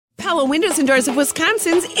Pella Windows and Doors of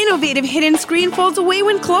Wisconsin's innovative hidden screen folds away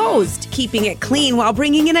when closed, keeping it clean while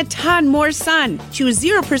bringing in a ton more sun. Choose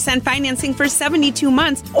 0% financing for 72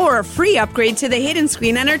 months or a free upgrade to the hidden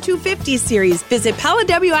screen on our 250 series. Visit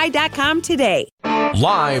PellaWI.com today.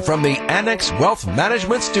 Live from the Annex Wealth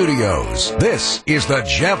Management Studios, this is the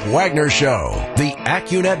Jeff Wagner Show. The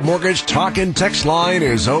AccuNet Mortgage Talk and Text line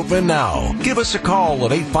is open now. Give us a call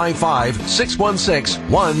at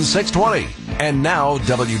 855-616-1620. And now,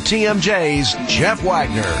 WTMJ's Jeff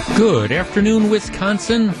Wagner. Good afternoon,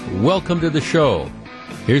 Wisconsin. Welcome to the show.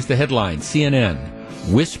 Here's the headline, CNN.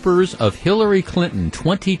 Whispers of Hillary Clinton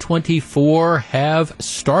 2024 have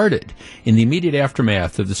started. In the immediate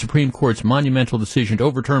aftermath of the Supreme Court's monumental decision to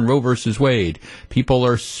overturn Roe v. Wade, people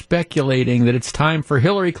are speculating that it's time for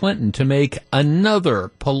Hillary Clinton to make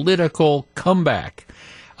another political comeback.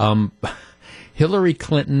 Hillary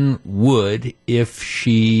Clinton would, if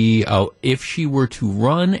she were to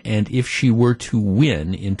run and if she were to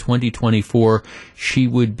win in 2024, she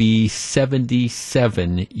would be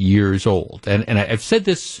 77 years old. And I've said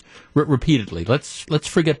this repeatedly. Let's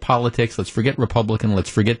forget politics. Let's forget Republican. Let's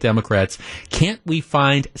forget Democrats. Can't we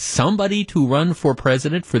find somebody to run for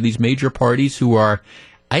president for these major parties who are,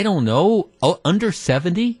 I don't know, under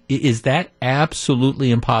 70? Is that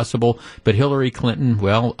absolutely impossible? But Hillary Clinton,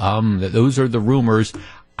 well, those are the rumors.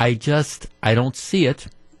 I don't see it.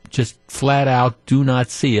 Just flat out do not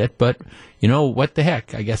see it. But, you know, what the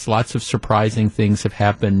heck? I guess lots of surprising things have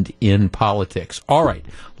happened in politics. All right,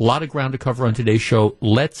 a lot of ground to cover on today's show.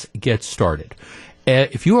 Let's get started.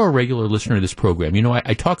 If you are a regular listener to this program, you know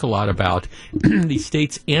I talk a lot about the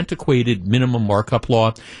state's antiquated minimum markup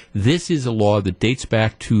law. This is a law that dates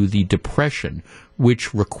back to the Depression,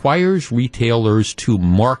 which requires retailers to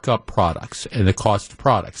mark up products and the cost of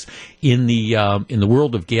products. In the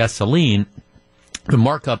world of gasoline, the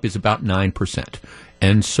markup is about 9%.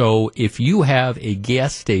 And so if you have a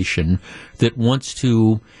gas station that wants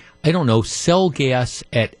to, I don't know, sell gas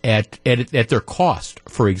at their cost,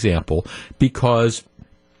 for example, because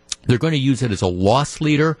they're going to use it as a loss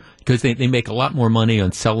leader because they make a lot more money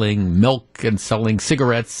on selling milk and selling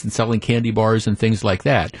cigarettes and selling candy bars and things like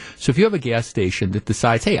that. So if you have a gas station that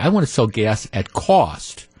decides, hey, I want to sell gas at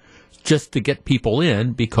cost just to get people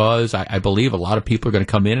in because I believe a lot of people are going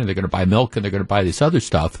to come in and they're going to buy milk and they're going to buy this other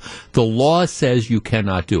stuff, the law says you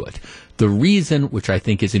cannot do it. The reason, which I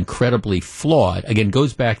think is incredibly flawed, again,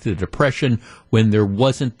 goes back to the Depression when there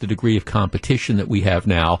wasn't the degree of competition that we have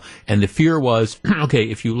now. And the fear was, okay,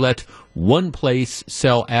 if you let one place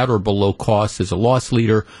sell at or below cost as a loss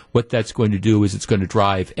leader, what that's going to do is it's going to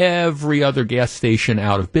drive every other gas station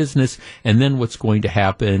out of business. And then what's going to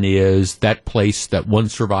happen is that place, that one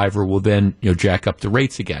survivor, will then jack up the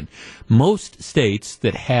rates again. Most states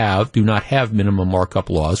that do not have minimum markup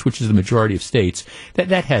laws, which is the majority of states,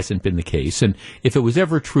 that hasn't been the case. And if it was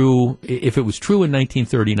ever true, if it was true in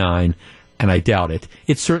 1939, and I doubt it,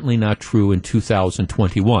 it's certainly not true in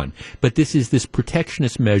 2021. But this is this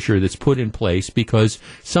protectionist measure that's put in place because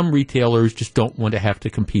some retailers just don't want to have to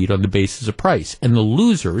compete on the basis of price. And the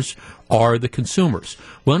losers are the consumers.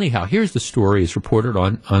 Well, anyhow, here's the story as reported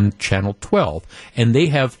on Channel 12. And they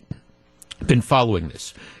have been following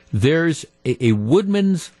this. There's a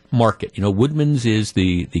Woodman's Market. Woodman's is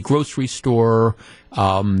the grocery store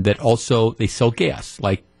that also, they sell gas,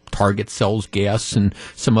 like Target sells gas and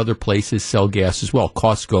some other places sell gas as well.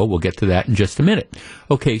 Costco, we'll get to that in just a minute.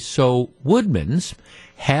 Okay, so Woodman's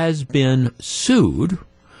has been sued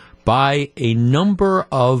by a number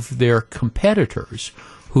of their competitors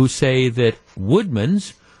who say that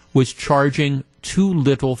Woodman's was charging too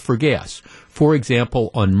little for gas. For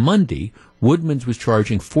example, on Monday, Woodman's was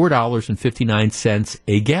charging $4.59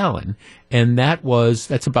 a gallon, and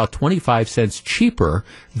that's about 25 cents cheaper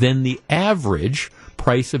than the average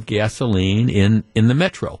price of gasoline in the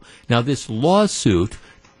metro. Now, this lawsuit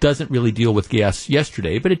doesn't really deal with gas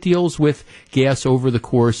yesterday, but it deals with gas over the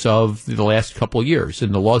course of the last couple years.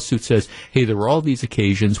 And the lawsuit says, hey, there were all these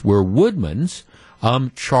occasions where Woodman's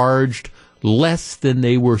charged less than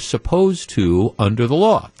they were supposed to under the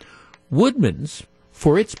law. Woodman's,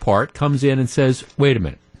 for its part, comes in and says, wait a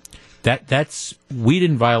minute, we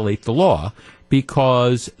didn't violate the law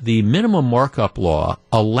because the minimum markup law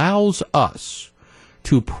allows us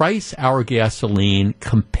to price our gasoline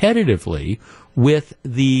competitively with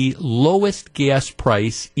the lowest gas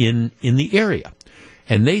price in the area.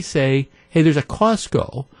 And they say, hey, there's a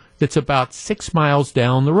Costco that's about 6 miles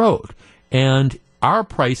down the road, and our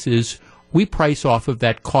prices we price off of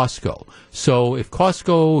that Costco. So if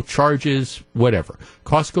Costco charges whatever,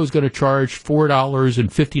 Costco is going to charge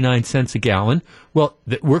 $4.59 a gallon. Well,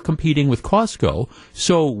 we're competing with Costco,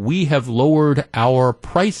 so we have lowered our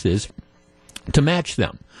prices to match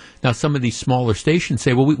them. Now, some of these smaller stations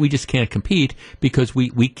say, well, we just can't compete because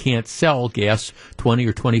we can't sell gas 20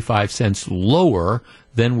 or 25 cents lower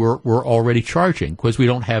than we're already charging because we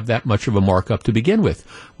don't have that much of a markup to begin with.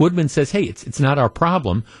 Woodman says, hey, it's not our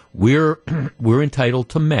problem. We're entitled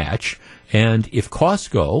to match, and if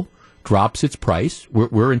Costco drops its price,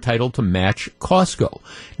 we're entitled to match Costco.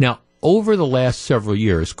 Now, over the last several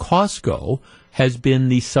years, Costco has been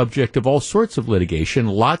the subject of all sorts of litigation.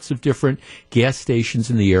 Lots of different gas stations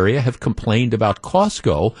in the area have complained about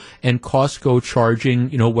Costco and Costco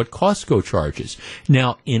charging, what Costco charges.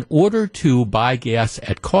 Now, in order to buy gas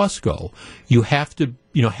at Costco, you have to,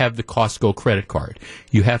 have the Costco credit card.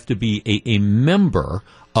 You have to be a member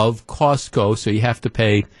of Costco, so you have to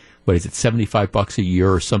pay, what is it, $75 a year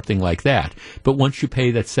or something like that. But once you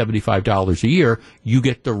pay that $75 a year, you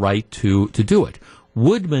get the right to do it.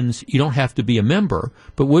 Woodman's, you don't have to be a member,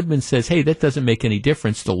 but Woodman says, hey, that doesn't make any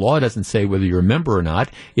difference. The law doesn't say whether you're a member or not.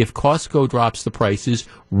 If Costco drops the prices,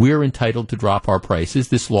 we're entitled to drop our prices.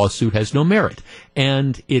 This lawsuit has no merit.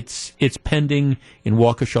 And it's pending in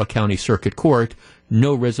Waukesha County Circuit Court.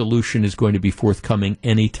 No resolution is going to be forthcoming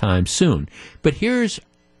anytime soon. But here's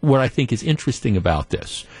what I think is interesting about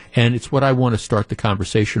this, and it's what I want to start the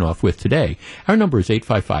conversation off with today. Our number is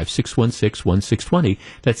 855-616-1620.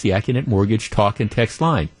 That's the AccuNet Mortgage Talk and Text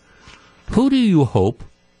line. Who do you hope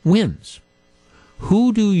wins?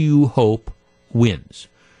 Who do you hope wins?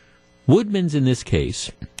 Woodman's, in this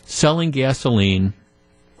case, selling gasoline.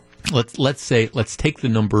 Let's take the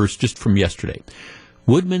numbers just from yesterday.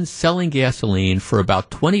 Woodman's selling gasoline for about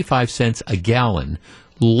 25 cents a gallon,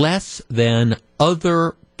 less than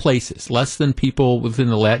other places, less than people within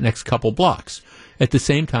the next couple blocks. At the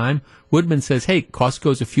same time, Woodman says, hey,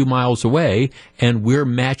 Costco's a few miles away, and we're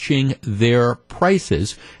matching their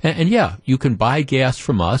prices. And yeah, you can buy gas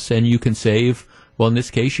from us, and you can save, well, in this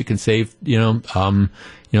case, you can save,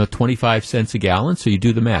 25 cents a gallon. So you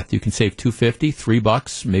do the math. You can save $2.50,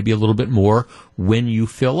 $3, maybe a little bit more when you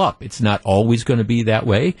fill up. It's not always going to be that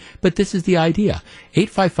way, but this is the idea.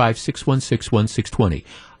 855-616-1620.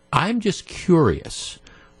 I'm just curious.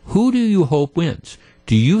 Who do you hope wins?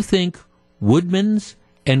 Do you think Woodman's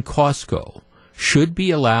and Costco should be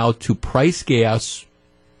allowed to price gas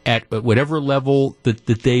at whatever level that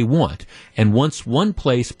they want? And once one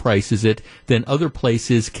place prices it, then other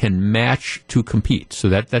places can match to compete. So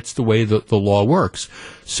that's the way the law works.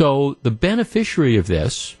 So the beneficiary of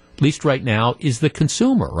this, at least right now, is the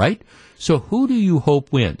consumer, right? So who do you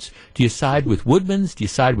hope wins? Do you side with Woodman's? Do you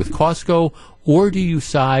side with Costco? Or do you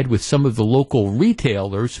side with some of the local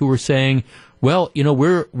retailers who are saying, well, we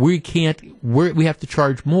have to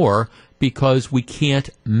charge more because we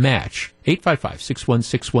can't match?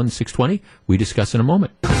 855-616-1620. We discuss in a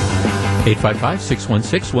moment.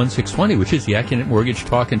 855-616-1620, which is the AccuNet Mortgage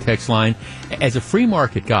Talk and Text line. As a free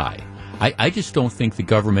market guy, I just don't think the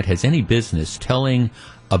government has any business telling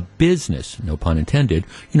a business, no pun intended,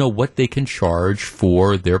 what they can charge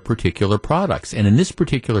for their particular products. And in this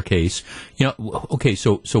particular case, okay,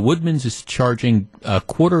 so Woodman's is charging a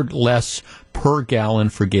quarter less per gallon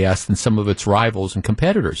for gas than some of its rivals and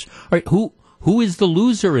competitors. All right, who is the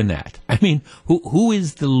loser in that? I mean, who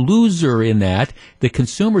is the loser in that? The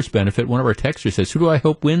consumers benefit. One of our texters says, who do I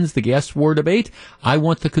hope wins the gas war debate? I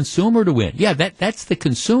want the consumer to win. Yeah, that's the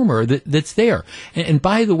consumer that's there. And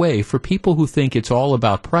by the way, for people who think it's all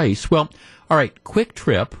about price, well, all right, Quick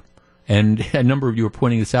Trip, and a number of you are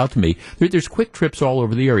pointing this out to me, there's Quick Trips all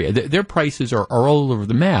over the area. Their prices are all over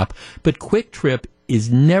the map, but Quick Trip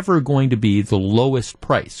is never going to be the lowest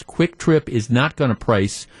price. Quick Trip is not going to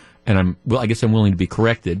price, and I guess I'm willing to be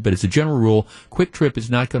corrected, but as a general rule, Quick Trip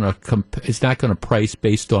is not going to price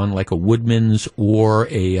based on like a Woodman's or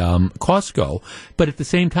a Costco. But at the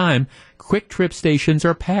same time, Quick Trip stations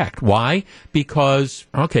are packed. Why? Because,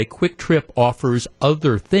 okay, Quick Trip offers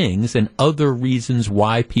other things and other reasons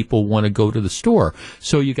why people want to go to the store.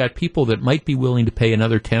 So you got people that might be willing to pay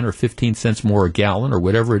another 10 or 15 cents more a gallon or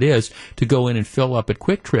whatever it is to go in and fill up at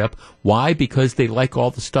Quick Trip. Why? Because they like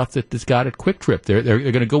all the stuff that's got at Quick Trip. They're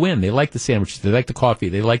going to go in. They like the sandwiches. They like the coffee.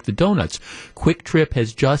 They like the donuts. Quick Trip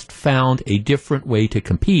has just found a different way to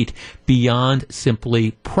compete beyond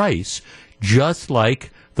simply price, just like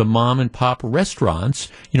the mom and pop restaurants,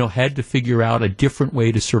 had to figure out a different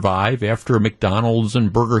way to survive after McDonald's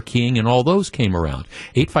and Burger King and all those came around.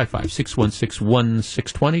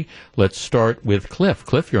 855-616-1620. Let's start with Cliff.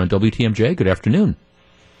 Cliff, you're on WTMJ. Good afternoon.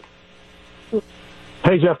 Hey,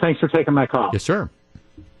 Hey, Jeff, thanks for taking my call. Yes, sir.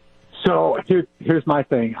 So here's my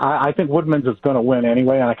thing. I think Woodman's is going to win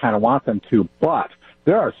anyway, and I kind of want them to. But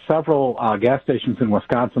there are several gas stations in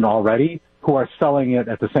Wisconsin already who are selling it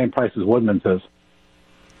at the same price as Woodman's is.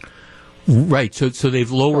 Right. So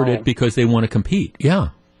they've lowered it because they want to compete. Yeah.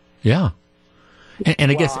 Yeah.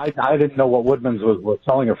 And I guess I didn't know what Woodman's was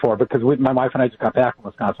selling it for because my wife and I just got back from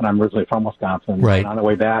Wisconsin. I'm originally from Wisconsin. Right. And on the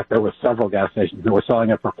way back, there were several gas stations that were selling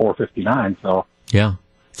it for $4.59. So yeah.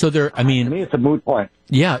 So to me, it's a moot point.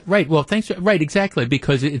 Yeah, right. Well, thanks. Right, exactly,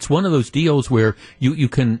 because it's one of those deals where you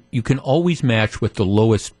can always match what the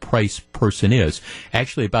lowest price person is.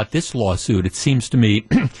 Actually, about this lawsuit, it seems to me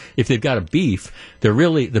if they've got a beef,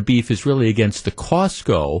 the beef is really against the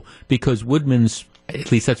Costco because Woodman's. At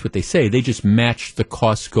least that's what they say. They just match the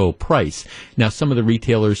Costco price. Now, some of the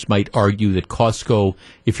retailers might argue that Costco,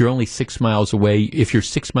 if you're only 6 miles away,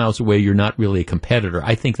 you're not really a competitor.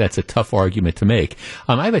 I think that's a tough argument to make.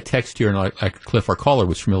 I have a text here, and Cliff, our caller,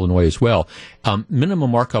 was from Illinois as well.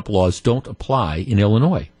 Minimum markup laws don't apply in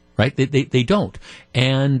Illinois, right? They don't.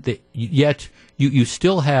 And yet you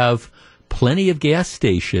still have plenty of gas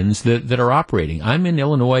stations that are operating. I'm in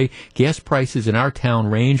Illinois. Gas prices in our town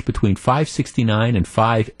range between $5.69 and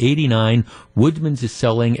 $5.89. Woodman's is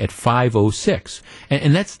selling at $5.06.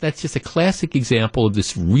 And that's just a classic example of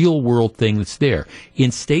this real world thing that's there.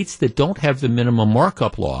 In states that don't have the minimum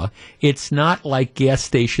markup law, it's not like gas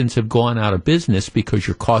stations have gone out of business because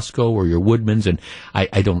you're Costco or your Woodman's, and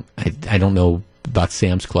I don't know about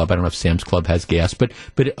Sam's Club. I don't know if Sam's Club has gas, but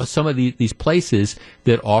some of these places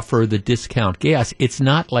that offer the discount gas, it's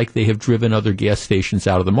not like they have driven other gas stations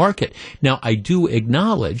out of the market. Now, I do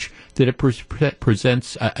acknowledge that it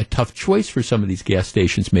presents a tough choice for some of these gas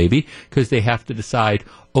stations, maybe, because they have to decide,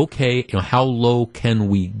 okay, how low can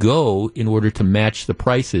we go in order to match the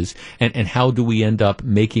prices, and how do we end up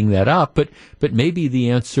making that up? But maybe the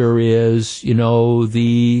answer is,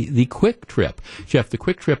 the Quick Trip. Jeff, the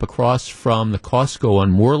Quick Trip across from the Costco on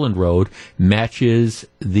Moreland Road matches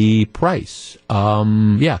the price.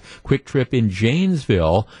 Quick Trip in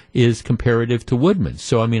Janesville is comparative to Woodman's.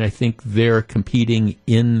 So, I think they're competing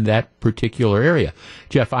in that particular area.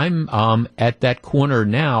 Jeff, I'm at that corner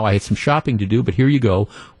now. I had some shopping to do, but here you go.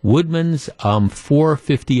 Woodman's,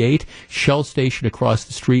 $4.58. Shell Station across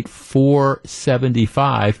the street,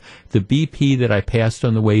 $4.75. The BP that I passed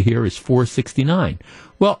on the way here is $4.69.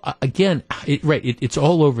 Well, again, it's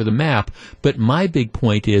all over the map. But my big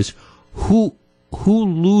point is, who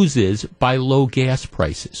loses by low gas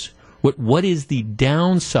prices? What is the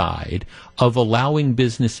downside of allowing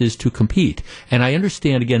businesses to compete? And I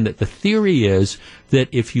understand, again, that the theory is that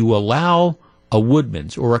if you allow a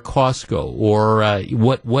Woodman's or a Costco or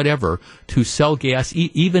whatever to sell gas,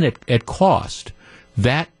 even at cost,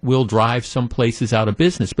 that will drive some places out of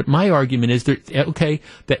business. But my argument is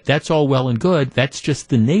that's all well and good. That's just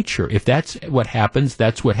the nature. If that's what happens,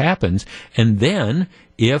 that's what happens. And then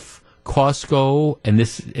if Costco, and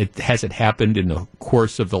it hasn't happened in the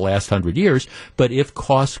course of the last 100 years, but if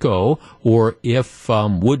Costco or if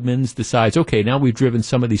Woodman's decides, okay, now we've driven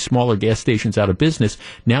some of these smaller gas stations out of business,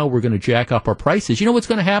 now we're going to jack up our prices. You know what's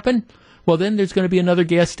going to happen? Well, then there's going to be another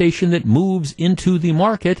gas station that moves into the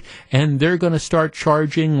market, and they're going to start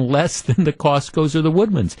charging less than the Costco's or the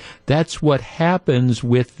Woodman's. That's what happens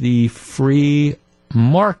with the free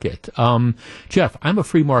market. Jeff, I'm a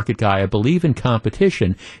free market guy. I believe in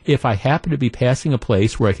competition. If I happen to be passing a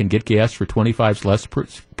place where I can get gas for 25 less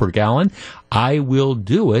per gallon, I will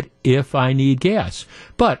do it if I need gas.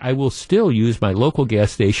 But I will still use my local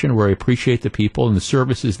gas station where I appreciate the people and the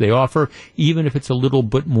services they offer, even if it's a little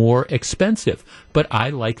bit more expensive. But I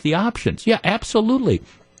like the options. Yeah, absolutely.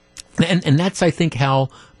 And that's, I think, how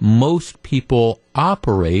most people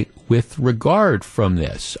operate with regard from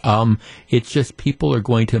this. It's just people are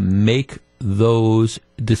going to make those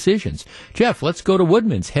decisions. Jeff, let's go to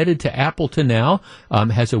Woodman's. Headed to Appleton now.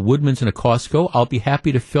 Has a Woodman's and a Costco. I'll be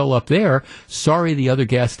happy to fill up there. Sorry the other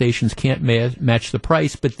gas stations can't match the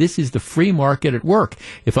price, but this is the free market at work.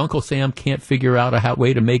 If Uncle Sam can't figure out a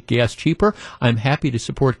way to make gas cheaper, I'm happy to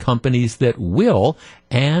support companies that will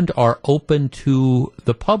and are open to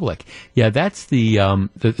the public. Yeah, that's the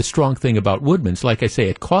strong thing about Woodman's. Like I say,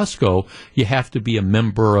 at Costco, you have to be a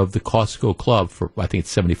member of the Costco Club for, I think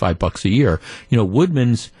it's $75 a year.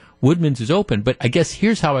 Woodman's is open, but I guess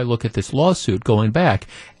here's how I look at this lawsuit going back.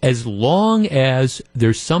 As long as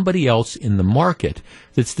there's somebody else in the market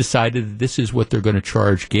that's decided that this is what they're going to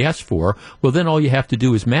charge gas for, well, then all you have to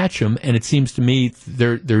do is match them, and it seems to me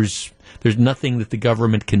there's nothing that the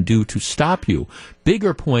government can do to stop you.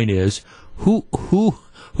 Bigger point is,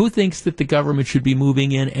 Who thinks that the government should be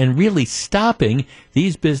moving in and really stopping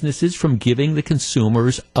these businesses from giving the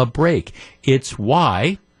consumers a break? It's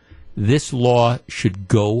why this law should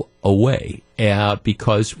go away.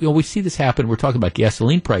 Because we see this happen. We're talking about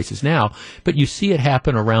gasoline prices now, but you see it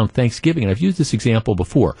happen around Thanksgiving. And I've used this example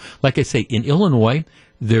before. Like I say, in Illinois,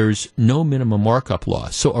 there's no minimum markup law.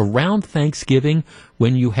 So around Thanksgiving,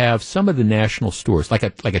 when you have some of the national stores, like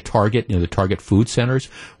a Target, the Target food centers,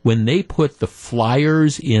 when they put the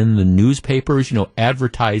flyers in the newspapers,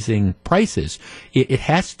 advertising prices, it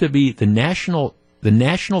has to be the national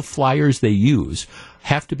flyers they use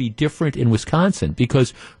have to be different in Wisconsin, because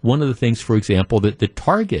one of the things, for example, that the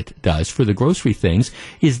Target does for the grocery things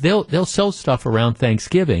is they'll sell stuff around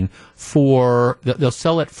Thanksgiving they'll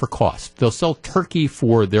sell it for cost. They'll sell turkey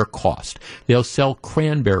for their cost. They'll sell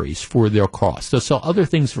cranberries for their cost. They'll sell other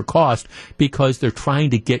things for cost because they're trying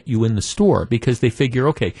to get you in the store, because they figure,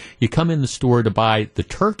 okay, you come in the store to buy the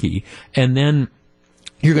turkey, and then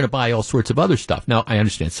you're going to buy all sorts of other stuff. Now, I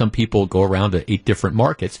understand some people go around to 8 different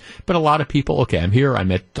markets, but a lot of people, okay, I'm here,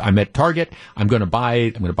 I'm at Target, I'm going to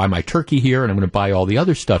buy my turkey here, and I'm going to buy all the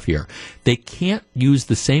other stuff here. They can't use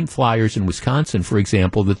the same flyers in Wisconsin, for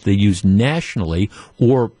example, that they use nationally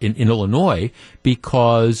or in Illinois,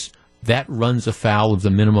 because that runs afoul of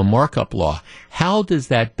the minimum markup law. How does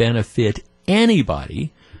that benefit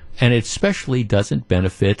anybody? And it especially doesn't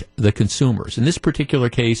benefit the consumers. In this particular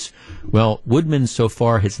case, Woodman's so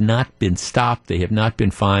far has not been stopped. They have not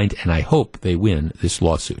been fined, and I hope they win this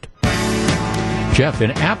lawsuit. Jeff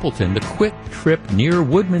in Appleton, the Quick Trip near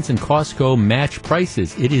Woodman's and Costco match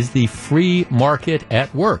prices. It is the free market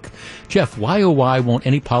at work. Jeff, why oh why won't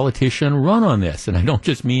any politician run on this? And I don't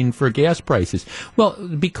just mean for gas prices. Well,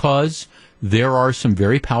 because there are some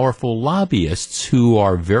very powerful lobbyists who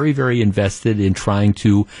are very, very invested in trying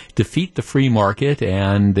to defeat the free market,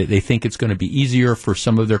 and they think it's going to be easier for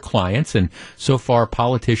some of their clients. And so far,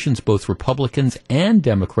 politicians, both Republicans and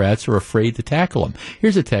Democrats, are afraid to tackle them.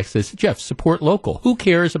 Here's a text that says, Jeff, support local. Who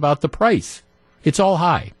cares about the price? It's all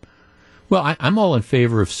high. Well, I'm all in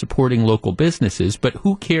favor of supporting local businesses, but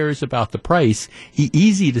who cares about the price?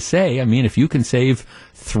 Easy to say. I mean, if you can save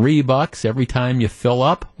 $3 every time you fill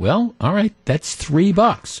up, well, all right, that's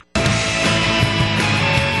 $3.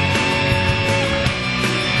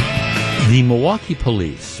 The Milwaukee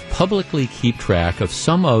police publicly keep track of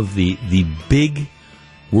some of the big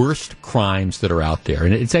worst crimes that are out there.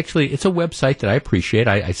 And it's a website that I appreciate.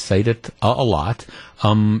 I cite it a lot.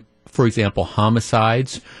 For example,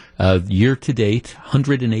 homicides. Year to date,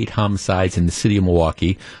 108 homicides in the city of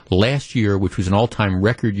Milwaukee. Last year, which was an all-time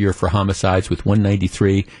record year for homicides with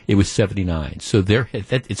 193, it was 79. So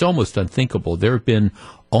it's almost unthinkable. There have been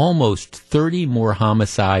almost 30 more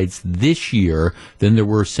homicides this year than there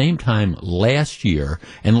were same time last year,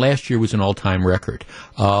 and last year was an all-time record.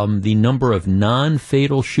 The number of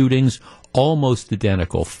non-fatal shootings, almost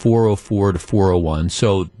identical, 404 to 401.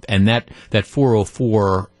 So, and that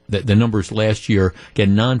 404, the numbers last year,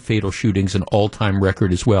 again, non-fatal shootings, an all-time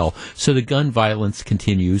record as well. So the gun violence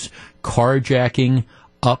continues. Carjacking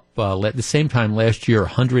up, at the same time last year,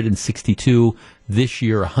 162. This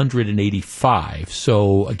year, 185.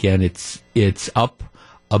 So again, it's up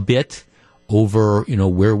a bit over,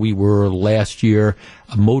 where we were last year.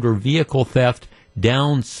 Motor vehicle theft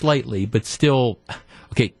down slightly, but still,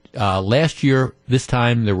 okay, last year, this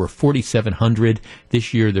time, there were 4,700.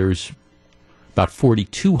 This year, there's about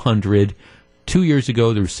 4,200. 2 years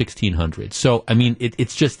ago, there was 1,600. So, I mean,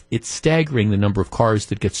 it's staggering the number of cars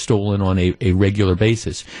that get stolen on a regular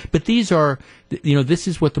basis. But these are, this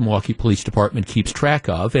is what the Milwaukee Police Department keeps track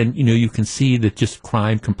of. And, you can see that just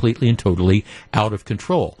crime completely and totally out of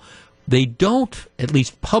control. They don't, at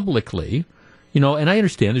least publicly, and I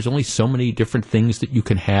understand there's only so many different things that you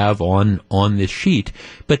can have on this sheet,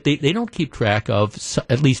 but they don't keep track of,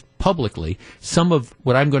 at least publicly, some of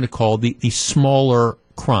what I'm going to call the smaller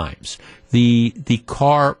crimes. The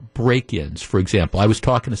car break-ins, for example. I was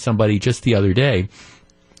talking to somebody just the other day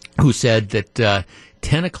who said that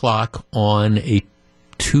 10 o'clock on a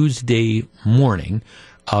Tuesday morning,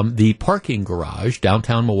 the parking garage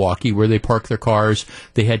downtown Milwaukee, where they park their cars,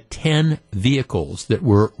 they had 10 vehicles that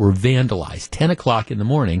were vandalized. 10 o'clock in the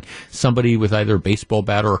morning, somebody with either a baseball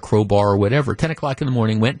bat or a crowbar or whatever, 10 o'clock in the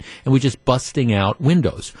morning went and was just busting out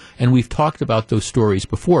windows. And we've talked about those stories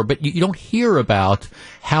before, but you don't hear about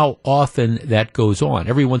how often that goes on.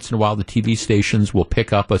 Every once in a while, the TV stations will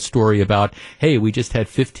pick up a story about, hey, we just had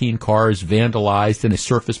 15 cars vandalized in a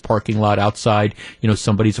surface parking lot outside,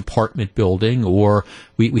 somebody's apartment building, or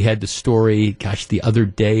We had the story, the other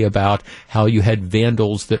day about how you had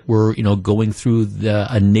vandals that were, going through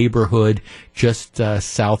a neighborhood just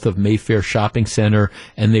south of Mayfair Shopping Center,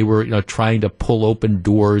 and they were, trying to pull open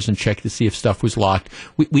doors and check to see if stuff was locked.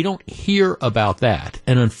 We don't hear about that,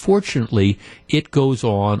 and unfortunately, it goes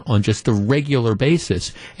on just a regular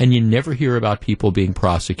basis, and you never hear about people being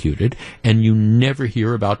prosecuted, and you never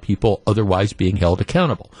hear about people otherwise being held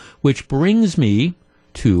accountable. Which brings me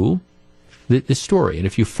to this story. And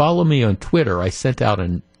if you follow me on Twitter, I sent out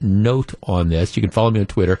a note on this. You can follow me on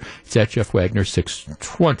Twitter. It's at Jeff Wagner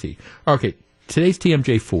 620. Okay, today's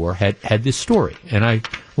TMJ4 had this story, and I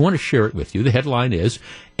want to share it with you. The headline is,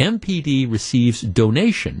 MPD receives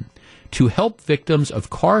donation to help victims of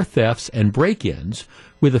car thefts and break-ins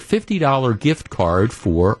with a $50 gift card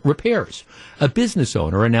for repairs. A business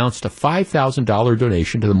owner announced a $5,000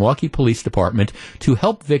 donation to the Milwaukee Police Department to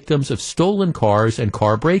help victims of stolen cars and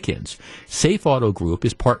car break-ins. Safe Auto Group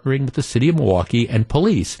is partnering with the City of Milwaukee and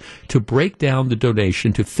police to break down the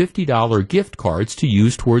donation to $50 gift cards to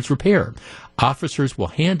use towards repair. Officers will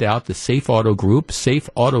hand out the Safe Auto Group Safe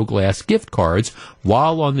Auto Glass gift cards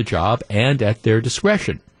while on the job and at their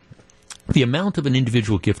discretion. The amount of an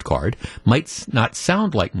individual gift card might not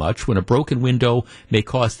sound like much when a broken window may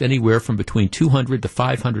cost anywhere from between $200 to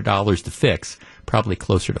 $500 to fix, probably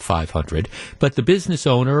closer to $500. But the business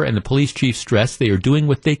owner and the police chief stress they are doing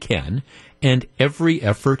what they can, and every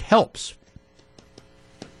effort helps.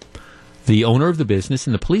 The owner of the business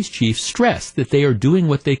and the police chief stress that they are doing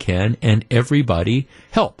what they can, and everybody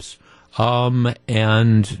helps. And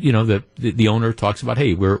the owner talks about,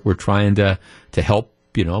 hey, we're trying to help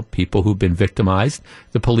people who've been victimized.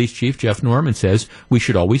 The police chief, Jeff Norman, says we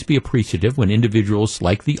should always be appreciative when individuals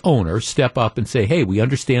like the owner step up and say, hey, we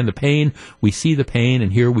understand the pain, we see the pain,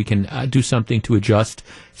 and here we can do something to adjust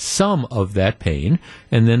some of that pain.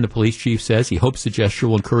 And then the police chief says he hopes the gesture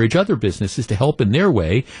will encourage other businesses to help in their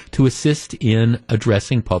way to assist in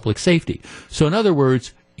addressing public safety. So in other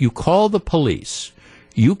words, you call the police,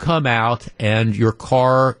 you come out, and your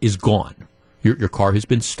car is gone. Your car has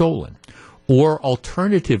been stolen. Or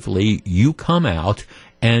alternatively, you come out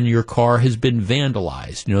and your car has been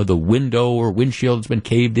vandalized. The window or windshield has been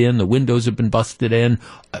caved in, the windows have been busted in,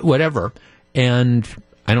 whatever. And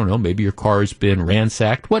I don't know, maybe your car has been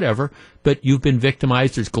ransacked, whatever. But you've been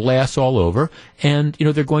victimized, there's glass all over. And,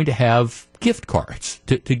 they're going to have gift cards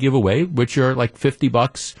to give away, which are like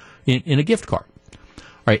 $50 in a gift card.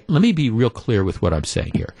 All right, let me be real clear with what I'm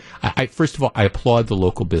saying here. First of all, I applaud the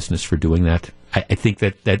local business for doing that. I think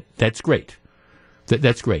that's great.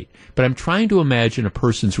 That's great. But I'm trying to imagine a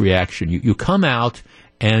person's reaction. You come out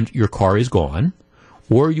and your car is gone,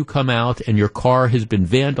 or you come out and your car has been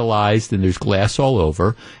vandalized and there's glass all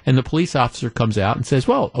over, and the police officer comes out and says,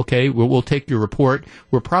 well, okay, we'll take your report.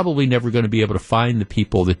 We're probably never going to be able to find the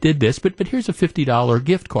people that did this, but here's a $50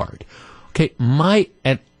 gift card. Okay,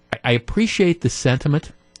 and I appreciate the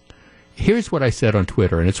sentiment. Here's what I said on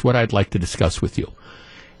Twitter, and it's what I'd like to discuss with you.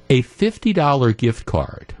 A $50 gift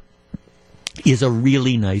card is a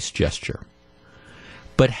really nice gesture.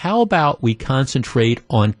 But how about we concentrate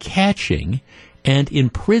on catching and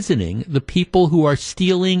imprisoning the people who are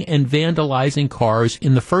stealing and vandalizing cars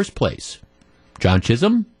in the first place? John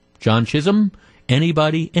Chisholm,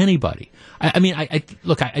 anybody.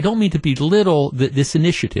 Look, I don't mean to belittle this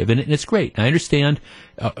initiative, and it's great. I understand,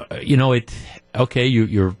 your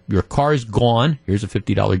car is gone, here's a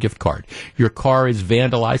 $50 gift card. Your car is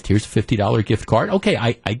vandalized, here's a $50 gift card. Okay,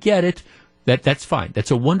 I get it. That's fine.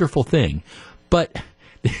 That's a wonderful thing. But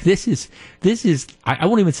this is I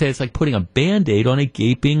won't even say it's like putting a Band-Aid on a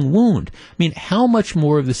gaping wound. I mean, how much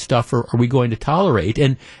more of this stuff are we going to tolerate?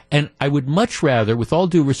 And I would much rather, with all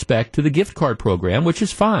due respect to the gift card program, which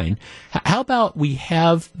is fine, how about we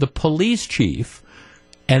have the police chief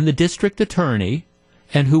and the district attorney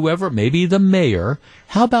and whoever, maybe the mayor,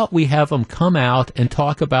 how about we have them come out and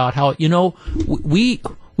talk about how, we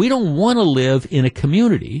don't want to live in a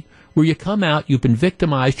community where you come out, you've been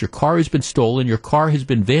victimized, your car has been stolen, your car has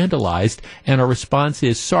been vandalized, and our response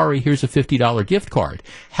is, sorry, here's a $50 gift card.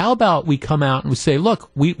 How about we come out and we say, look,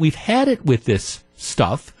 we've had it with this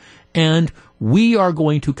stuff, and we are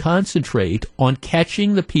going to concentrate on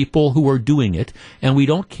catching the people who are doing it, and we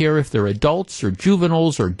don't care if they're adults or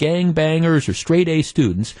juveniles or gangbangers or straight-A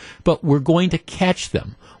students, but we're going to catch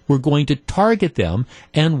them. We're going to target them,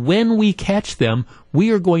 and when we catch them,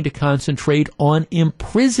 we are going to concentrate on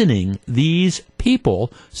imprisoning these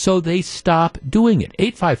people so they stop doing it.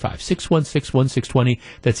 855-616-1620.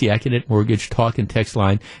 That's the AccuNet Mortgage talk and text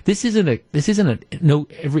line. This isn't a no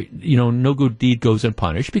good deed goes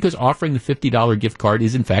unpunished, because offering the $50 gift card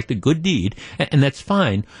is in fact a good deed, and that's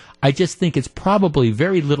fine. I just think it's probably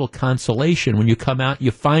very little consolation when you come out,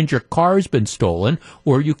 you find your car's been stolen,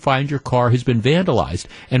 or you find your car has been vandalized.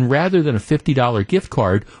 And rather than a $50 gift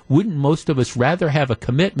card, wouldn't most of us rather have a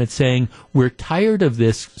commitment saying, we're tired of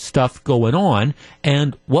this stuff going on,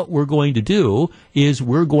 and what we're going to do is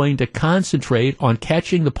we're going to concentrate on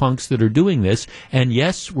catching the punks that are doing this, and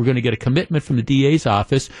yes, we're going to get a commitment from the DA's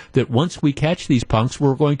office that once we catch these punks,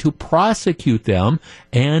 we're going to prosecute them,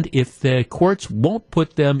 and if the courts won't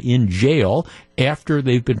put them in jail after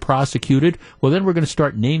they've been prosecuted, well, then we're going to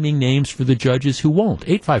start naming names for the judges who won't.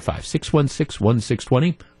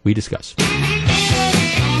 855-616-1620. We discuss.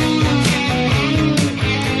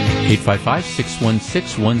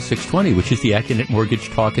 855-616-1620, which is the AccuNet Mortgage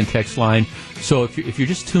Talk and Text line. So if you're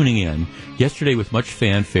just tuning in, yesterday with much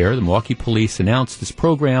fanfare, the Milwaukee Police announced this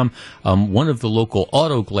program. One of the local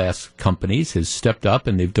auto glass companies has stepped up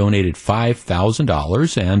and they've donated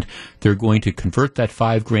 $5,000, and they're going to convert that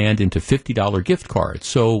 $5,000 into $50 gift cards.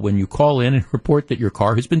 So when you call in and report that your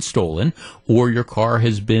car has been stolen or your car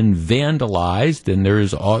has been vandalized and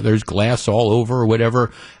there's glass all over or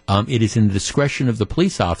whatever, it is in the discretion of the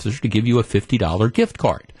police officer to give you a $50 gift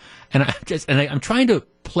card. And I'm trying to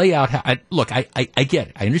play out how, I get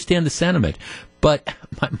it. I understand the sentiment. But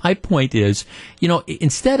my point is,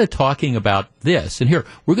 instead of talking about this, and here,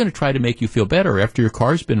 we're going to try to make you feel better after your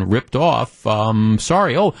car's been ripped off.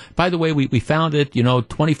 Sorry. Oh, by the way, we found it,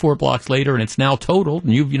 24 blocks later and it's now totaled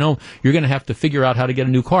and you're going to have to figure out how to get a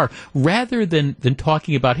new car. Rather than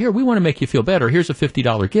talking about, here, we want to make you feel better. Here's a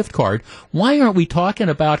 $50 gift card. Why aren't we talking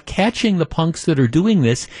about catching the punks that are doing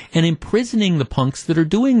this and imprisoning the punks that are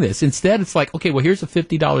doing this? Instead, it's like, okay, well, here's a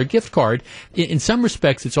 $50 gift card. In some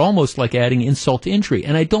respects, it's almost like adding insult to injury.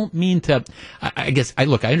 And I don't mean to, I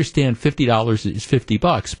understand $50 is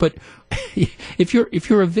 $50, but if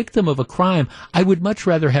you're a victim of a crime, I would much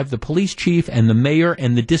rather have the police chief and the mayor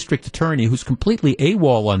and the district attorney who's completely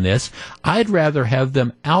AWOL on this. I'd rather have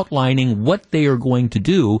them outlining what they are going to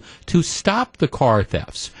do to stop the car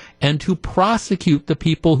thefts and to prosecute the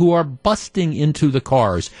people who are busting into the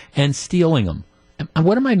cars and stealing them. And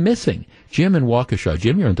what am I missing? Jim in Waukesha.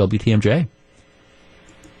 Jim, you're on WTMJ.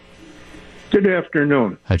 Good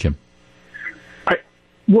afternoon. Hi, Jim.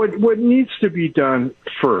 What needs to be done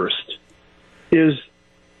first is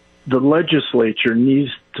the legislature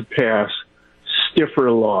needs to pass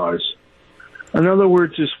stiffer laws. In other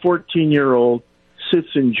words, this 14-year-old sits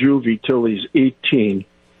in juvie till he's 18,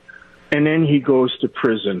 and then he goes to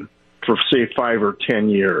prison for, say, 5 or 10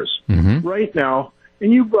 years. Mm-hmm. Right now,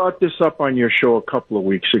 and you brought this up on your show a couple of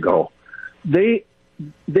weeks ago, they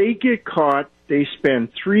get caught, they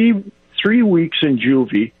spend three weeks in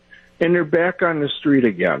juvie, and they're back on the street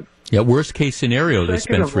again. Yeah, worst case scenario, they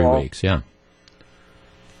spend 3 weeks, yeah.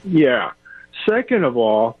 Yeah. Second of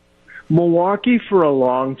all, Milwaukee for a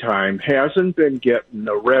long time hasn't been getting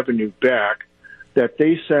the revenue back that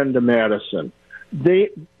they send to Madison.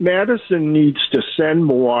 Madison needs to send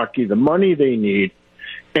Milwaukee the money they need,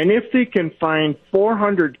 and if they can find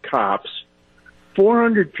 400 cops,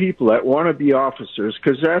 400 people that want to be officers,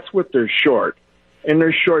 because that's what they're short, and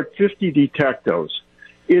they're short 50 detectives.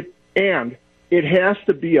 It has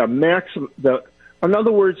to be a maximum. In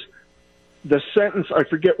other words, the sentence, I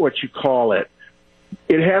forget what you call it.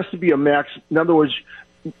 It has to be a max. In other words,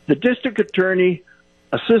 the district attorney,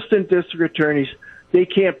 assistant district attorneys, they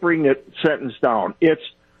can't bring the sentence down. It's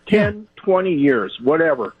 10, 20 years,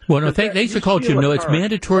 whatever. Well, no, thanks for calling, Jim. No, it's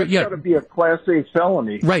mandatory. It's got to be a Class A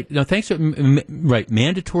felony. Right. No, thanks. Right.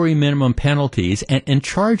 Mandatory minimum penalties and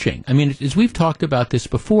charging. I mean, as we've talked about this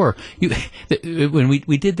before, when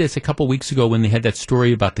we did this a couple weeks ago when they had that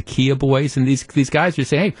story about the Kia boys, and these guys are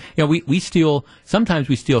saying, hey, we steal, sometimes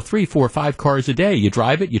we steal 3, 4, 5 cars a day. You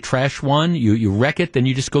drive it, you trash one, you wreck it, then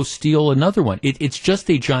you just go steal another one. It's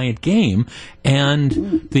just a giant game,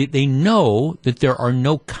 and they know that there are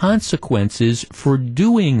no consequences for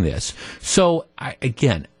doing this. So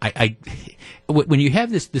when you have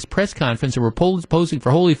this press conference and we're posing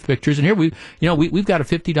for holy pictures, and here we've got a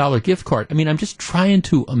 $50 gift card. I mean, I'm just trying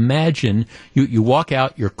to imagine you walk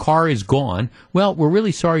out, your car is gone. Well, we're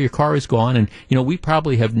really sorry your car is gone, and we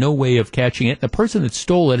probably have no way of catching it. The person that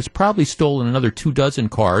stole it has probably stolen another 24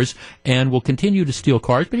 cars and will continue to steal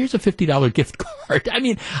cars. But here's a $50 gift card. I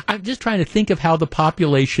mean, I'm just trying to think of how the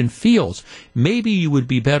population feels. Maybe you would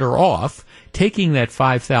be better off taking that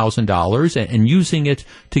 $5,000 and using it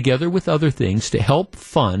together with other things to help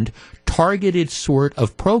fund targeted sort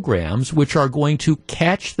of programs which are going to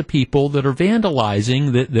catch the people that are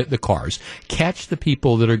vandalizing the cars, catch the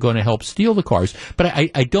people that are going to help steal the cars. But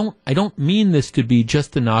I don't mean this to be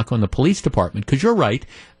just a knock on the police department, because you're right.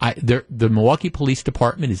 The Milwaukee Police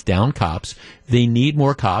Department is down cops. They need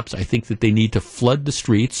more cops. I think that they need to flood the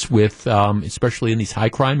streets with, especially in these high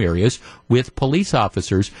crime areas, with police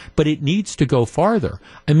officers. But it needs to go farther.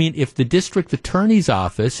 I mean, if the district attorney's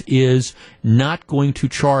office is not going to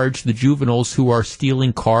charge the juveniles who are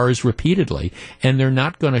stealing cars repeatedly, and they're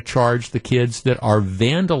not going to charge the kids that are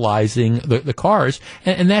vandalizing the cars,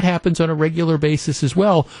 and that happens on a regular basis as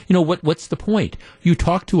well, what's the point? You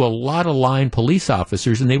talk to a lot of line police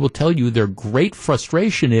officers, and they will tell you their great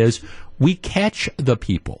frustration is, we catch the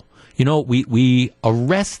people. We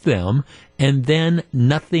arrest them, and then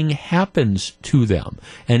nothing happens to them.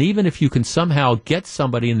 And even if you can somehow get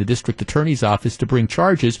somebody in the district attorney's office to bring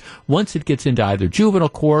charges, once it gets into either juvenile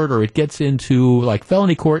court or it gets into like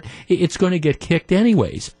felony court, it's going to get kicked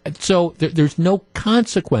anyways. So there's no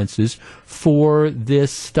consequences for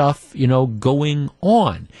this stuff, going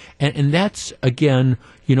on. And that's, again,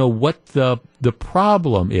 what the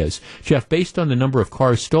problem is. Jeff, based on the number of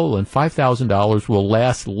cars stolen, $5,000 will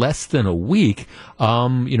last less than a week,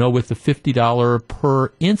 with the $50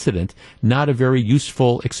 per incident. Not a very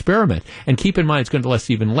useful experiment. And keep in mind, it's going to last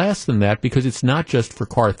even less than that, because it's not just for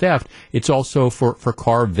car theft, it's also for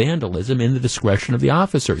car vandalism in the discretion of the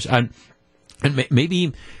officers. And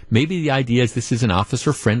maybe the idea is this is an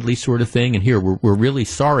officer-friendly sort of thing, and here, we're really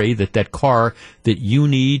sorry that car that you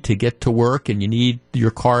need to get to work and you need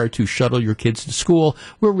your car to shuttle your kids to school,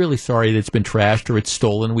 we're really sorry that it's been trashed or it's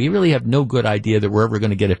stolen. We really have no good idea that we're ever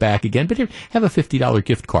going to get it back again, but here, have a $50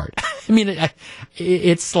 gift card. I mean,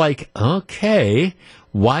 it's like, okay,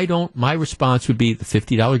 my response would be the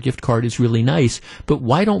 $50 gift card is really nice, but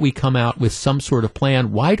why don't we come out with some sort of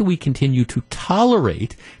plan? Why do we continue to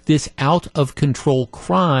tolerate this out-of-control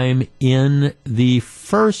crime in the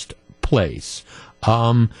first place?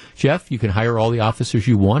 Jeff, you can hire all the officers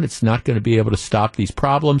you want. It's not going to be able to stop these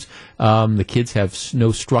problems. The kids have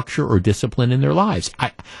no structure or discipline in their lives.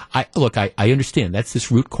 I understand that's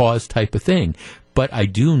this root cause type of thing, but I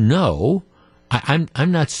do know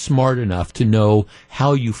I'm not smart enough to know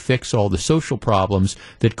how you fix all the social problems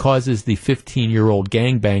that causes the 15-year-old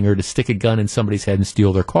gangbanger to stick a gun in somebody's head and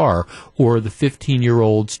steal their car, or the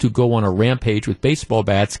 15-year-olds to go on a rampage with baseball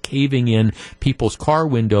bats, caving in people's car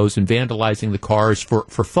windows and vandalizing the cars for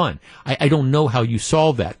fun. I don't know how you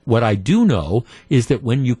solve that. What I do know is that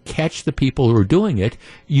when you catch the people who are doing it,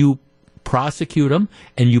 you prosecute them,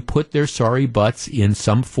 and you put their sorry butts in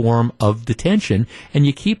some form of detention, and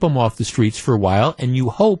you keep them off the streets for a while, and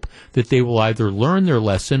you hope that they will either learn their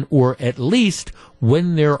lesson, or at least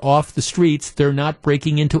when they're off the streets, they're not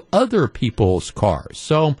breaking into other people's cars.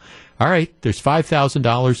 So, all right, there's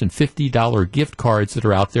 $5,000 and $50 gift cards that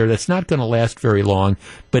are out there. That's not going to last very long,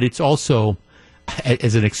 but it's also,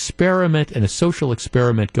 as an experiment and a social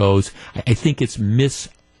experiment goes, I think it's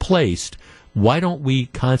misplaced. Why don't we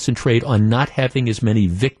concentrate on not having as many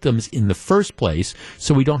victims in the first place,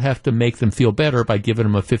 so we don't have to make them feel better by giving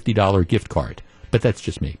them a $50 gift card? But that's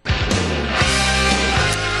just me.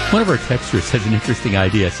 One of our texters has an interesting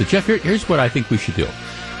idea. So, Jeff, here's what I think we should do.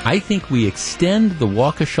 I think we extend the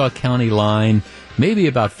Waukesha County line maybe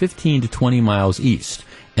about 15 to 20 miles east,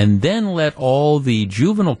 and then let all the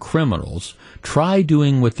juvenile criminals try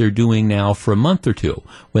doing what they're doing now for a month or two.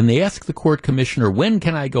 When they ask the court commissioner, when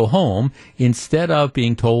can I go home, instead of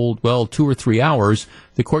being told, 2 or 3 hours,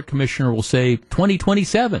 the court commissioner will say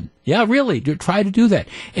 2027. Yeah, really, try to do that.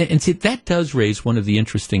 And see, that does raise one of the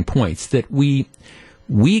interesting points, that we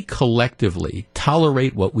collectively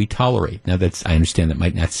tolerate what we tolerate. Now, I understand that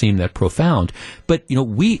might not seem that profound, but,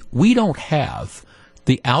 we don't have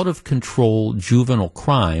the out-of-control juvenile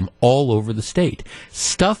crime all over the state.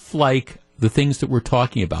 Stuff like the things that we're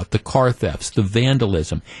talking about, the car thefts, the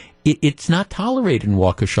vandalism, it's not tolerated in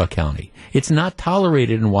Waukesha County. It's not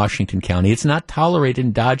tolerated in Washington County. It's not tolerated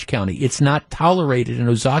in Dodge County. It's not tolerated in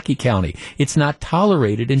Ozaukee County. It's not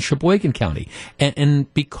tolerated in Sheboygan County.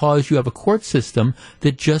 And because you have a court system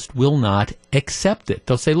that just will not accept it.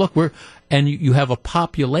 They'll say, look, and you have a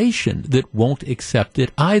population that won't accept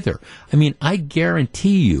it either. I mean, I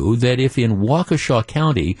guarantee you that if in Waukesha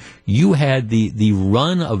County you had the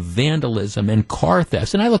run of vandalism and car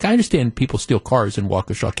thefts, and I understand people steal cars in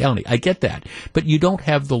Waukesha County. I get that. But you don't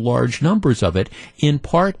have the large numbers of it, in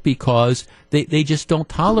part because they just don't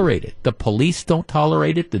tolerate it. The police don't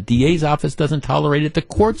tolerate it. The DA's office doesn't tolerate it. The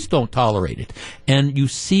courts don't tolerate it. And you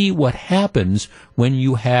see what happens when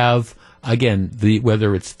you have again,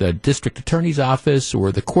 whether it's the district attorney's office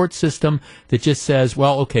or the court system that just says,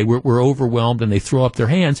 well, okay, we're overwhelmed, and they throw up their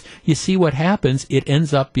hands, you see what happens. It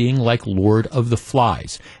ends up being like Lord of the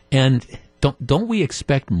Flies. And don't we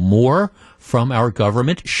expect more from our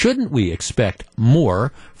government? Shouldn't we expect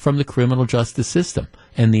more from the criminal justice system?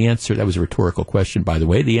 And the answer, that was a rhetorical question, by the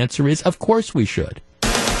way, the answer is, of course we should.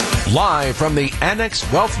 Live from the Annex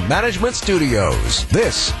Wealth Management Studios,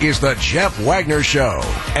 this is the Jeff Wagner Show.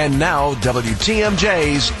 And now,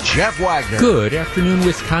 WTMJ's Jeff Wagner. Good afternoon,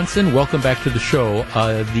 Wisconsin. Welcome back to the show.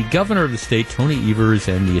 The governor of the state, Tony Evers,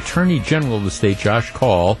 and the attorney general of the state, Josh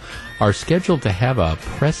Kaul, are scheduled to have a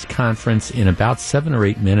press conference in about 7 or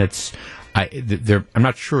 8 minutes. I'm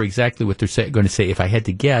not sure exactly what they're going to say. If I had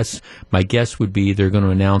to guess, my guess would be they're going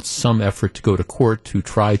to announce some effort to go to court to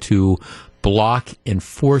try to block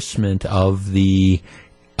enforcement of the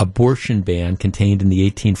abortion ban contained in the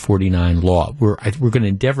 1849 law. We're going to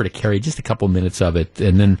endeavor to carry just a couple minutes of it,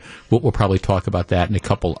 and then we'll probably talk about that and a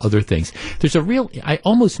couple other things. I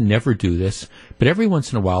almost never do this, but every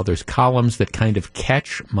once in a while there's columns that kind of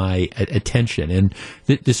catch my attention. And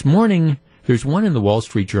this morning, there's one in the Wall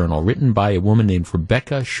Street Journal written by a woman named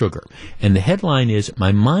Rebecca Sugar, and the headline is,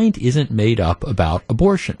 "My mind isn't made up about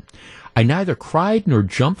abortion. I neither cried nor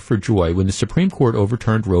jumped for joy when the Supreme Court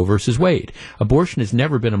overturned Roe v. Wade. Abortion has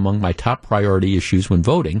never been among my top priority issues when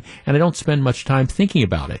voting, and I don't spend much time thinking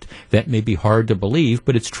about it. That may be hard to believe,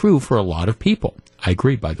 but it's true for a lot of people." I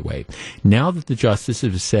agree, by the way. Now that the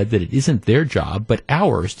justices have said that it isn't their job, but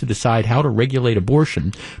ours, to decide how to regulate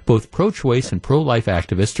abortion, both pro-choice and pro-life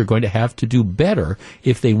activists are going to have to do better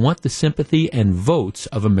if they want the sympathy and votes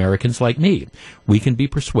of Americans like me. We can be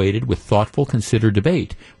persuaded with thoughtful, considered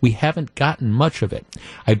debate. We haven't gotten much of it.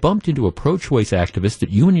 I bumped into a pro-choice activist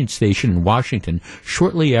at Union Station in Washington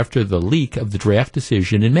shortly after the leak of the draft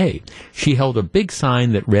decision in May. She held a big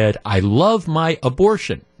sign that read, "I love my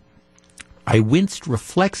abortion." I winced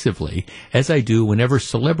reflexively, as I do whenever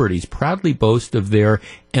celebrities proudly boast of their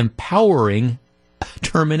empowering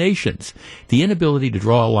terminations. The inability to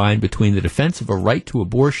draw a line between the defense of a right to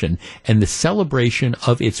abortion and the celebration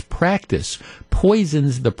of its practice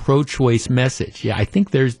poisons the pro-choice message. Yeah, I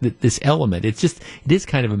think there's this element. It is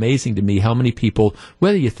kind of amazing to me how many people,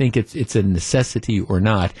 whether you think it's a necessity or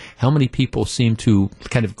not, how many people seem to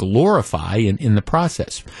kind of glorify in the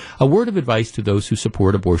process. A word of advice to those who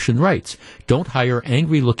support abortion rights: don't hire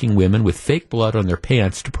angry-looking women with fake blood on their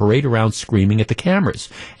pants to parade around screaming at the cameras.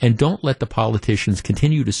 And don't let the politicians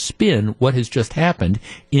continue to spin what has just happened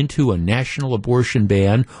into a national abortion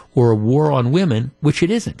ban or a war on women, which it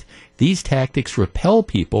isn't. These tactics repel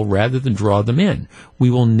people rather than draw them in. We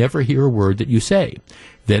will never hear a word that you say.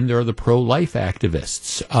 Then there are the pro-life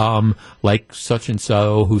activists, like such and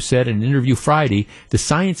so, who said in an interview Friday, "The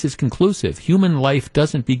science is conclusive. Human life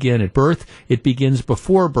doesn't begin at birth. It begins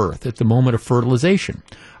before birth, at the moment of fertilization."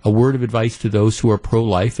 A word of advice to those who are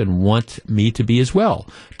pro-life and want me to be as well: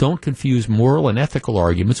 don't confuse moral and ethical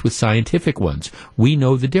arguments with scientific ones. We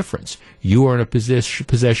know the difference. You are in a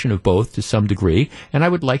possession of both to some degree, and I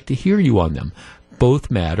would like to hear you on them.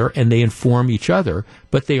 Both matter, and they inform each other,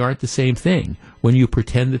 but they aren't the same thing. When you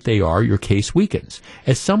pretend that they are, your case weakens.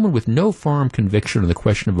 As someone with no firm conviction on the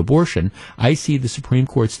question of abortion, I see the Supreme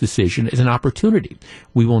Court's decision as an opportunity.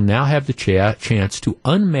 We will now have the chance to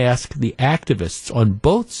unmask the activists on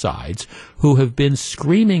both sides who have been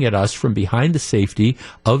screaming at us from behind the safety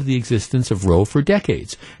of the existence of Roe for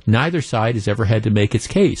decades. Neither side has ever had to make its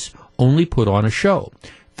case, only put on a show.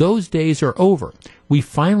 Those days are over. We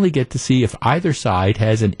finally get to see if either side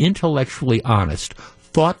has an intellectually honest,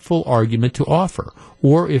 thoughtful argument to offer,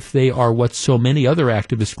 or if they are what so many other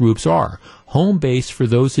activist groups are: home base for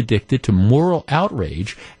those addicted to moral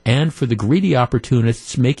outrage and for the greedy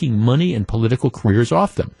opportunists making money and political careers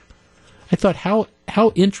off them. I thought,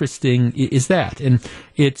 how interesting is that? And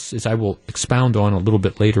it's, as I will expound on a little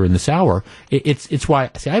bit later in this hour, it's why,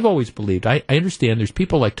 see, I've always believed, I understand there's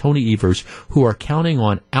people like Tony Evers who are counting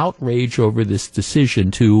on outrage over this decision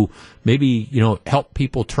to maybe, help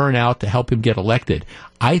people turn out to help him get elected.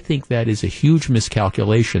 I think that is a huge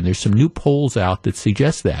miscalculation. There's some new polls out that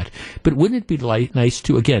suggest that. But wouldn't it be nice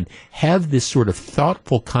to, again, have this sort of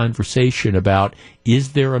thoughtful conversation about, is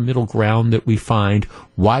there a middle ground that we find?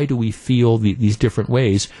 Why do we feel these different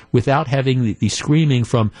ways, without having the screaming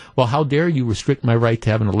from, well, how dare you restrict my right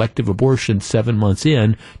to have an elective abortion 7 months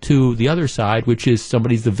in, to the other side, which is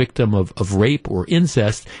somebody's the victim of rape or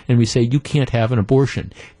incest, and we say you can't have an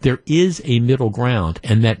abortion. There is a middle ground,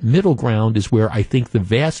 and that middle ground is where I think the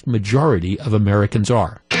vast majority of Americans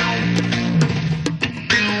are.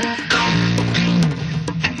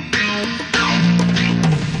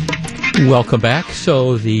 Welcome back.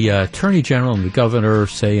 So the Attorney General and the Governor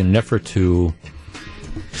say in an effort to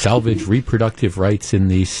salvage reproductive rights in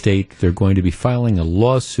the state, they're going to be filing a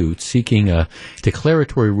lawsuit seeking a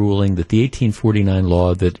declaratory ruling that the 1849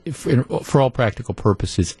 law that, for all practical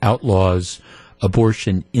purposes, outlaws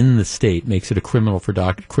abortion in the state, makes it a criminal for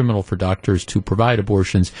doctors to provide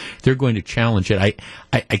abortions. They're going to challenge it.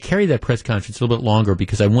 I carried that press conference a little bit longer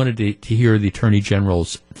because I wanted to hear the Attorney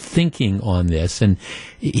General's thinking on this. And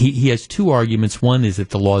he has two arguments. One is that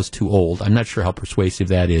the law is too old. I'm not sure how persuasive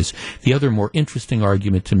that is. The other more interesting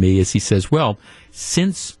argument to me is he says, well,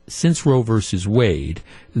 since Roe versus Wade,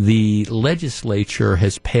 the legislature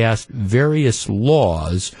has passed various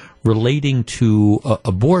laws relating to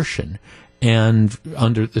abortion and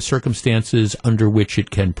under the circumstances under which it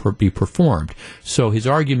can be performed. So his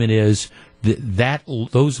argument is that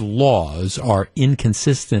those laws are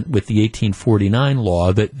inconsistent with the 1849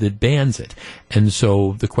 law that bans it. And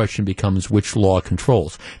so the question becomes which law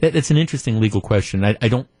controls. That's an interesting legal question. I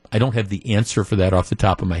don't have the answer for that off the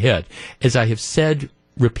top of my head. As I have said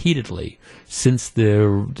repeatedly since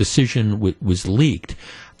the decision was leaked,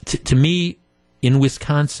 to me, in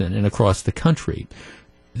Wisconsin and across the country,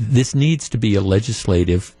 this needs to be a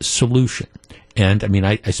legislative solution. And, I mean,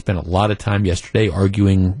 I spent a lot of time yesterday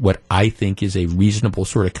arguing what I think is a reasonable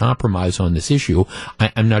sort of compromise on this issue.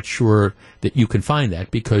 I'm not sure that you can find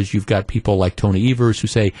that because you've got people like Tony Evers who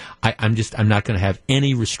say, I'm not going to have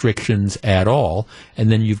any restrictions at all. And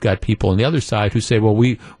then you've got people on the other side who say, well,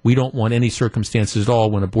 we don't want any circumstances at all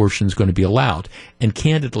when abortion is going to be allowed. And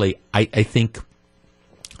candidly, I think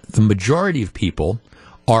the majority of people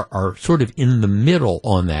are sort of in the middle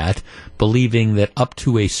on that, believing that up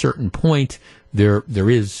to a certain point there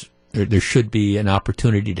should be an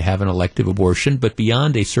opportunity to have an elective abortion, but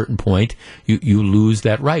beyond a certain point you lose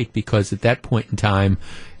that right, because at that point in time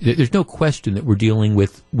there's no question that we're dealing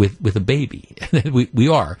with a baby. we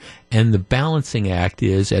are. And the balancing act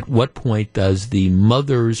is, at what point does the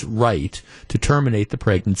mother's right to terminate the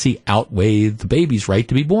pregnancy outweigh the baby's right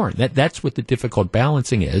to be born? That's what the difficult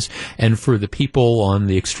balancing is. And for the people on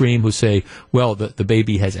the extreme who say, well, the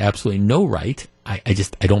baby has absolutely no right, I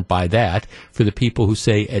don't buy that. For the people who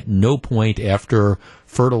say at no point after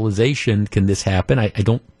fertilization can this happen, I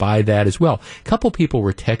don't buy that as well. A couple people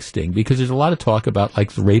were texting because there's a lot of talk about like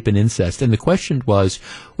rape and incest, and the question was,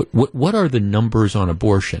 what are the numbers on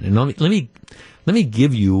abortion? And let me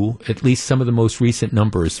give you at least some of the most recent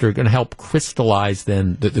numbers that are going to help crystallize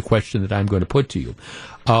then the question that I'm going to put to you.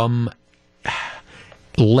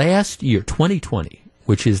 Last year, 2020,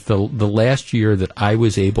 which is the last year that I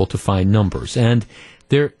was able to find numbers, and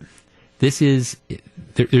there's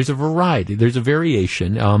a variety. There's a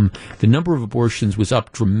variation. The number of abortions was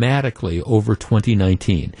up dramatically over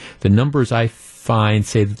 2019. The numbers I find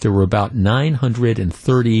say that there were about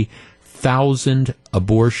 930,000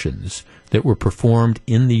 abortions that were performed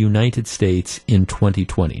in the United States in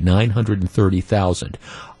 2020. 930,000.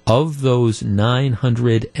 Of those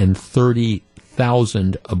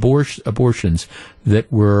 930,000 abortions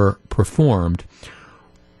that were performed,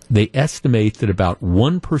 they estimate that about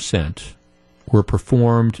 1% were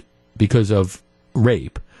performed because of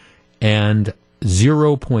rape, and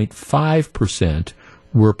 0.5%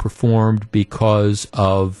 were performed because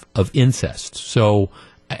of incest. So,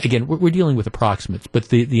 again, we're dealing with approximates, but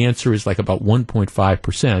the answer is like about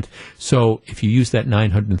 1.5%. So if you use that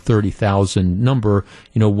 930,000 number,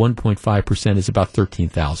 1.5% is about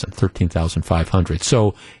 13,500.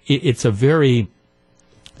 So it's a very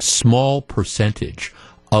small percentage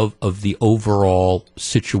of the overall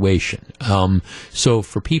situation. So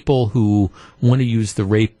for people who want to use the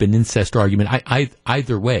rape and incest argument,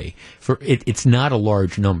 either way, it's not a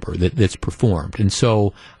large number that's performed. And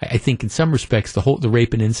so I think in some respects the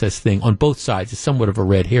rape and incest thing on both sides is somewhat of a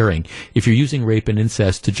red herring. If you're using rape and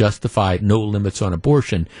incest to justify no limits on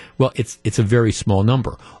abortion, well, it's a very small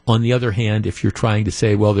number. On the other hand, if you're trying to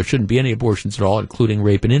say, well, there shouldn't be any abortions at all, including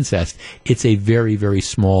rape and incest, it's a very, very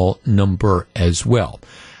small number as well.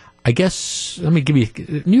 I guess, let me give you,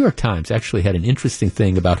 New York Times actually had an interesting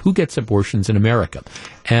thing about who gets abortions in America.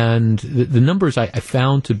 And the numbers I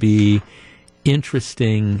found to be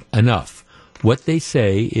interesting enough. What they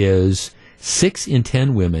say is 6 in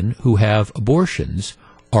 10 women who have abortions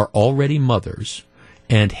are already mothers,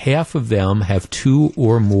 and half of them have 2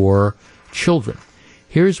 or more children.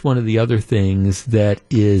 Here's one of the other things that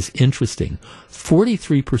is interesting.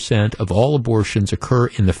 43% of all abortions occur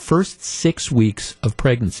in the first 6 weeks of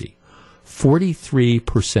pregnancy.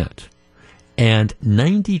 43%. And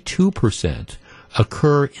 92%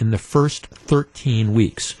 occur in the first 13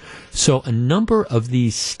 weeks. So a number of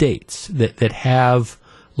these states that have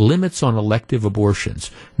limits on elective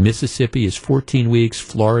abortions. Mississippi is 14 weeks.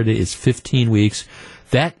 Florida is 15 weeks.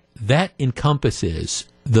 That encompasses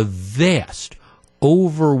the vast,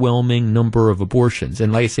 overwhelming number of abortions.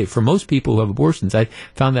 And like I say, for most people who have abortions, I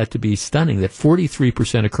found that to be stunning, that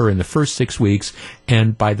 43% occur in the first 6 weeks,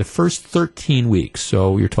 and by the first 13 weeks,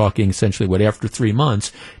 so you're talking essentially, after 3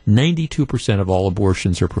 months, 92% of all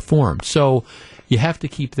abortions are performed. So you have to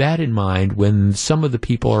keep that in mind when some of the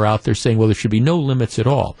people are out there saying, well, there should be no limits at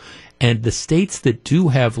all. And the states that do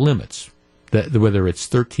have limits, whether it's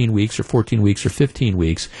 13 weeks or 14 weeks or 15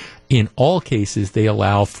 weeks, in all cases, they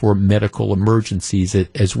allow for medical emergencies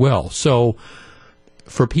as well. So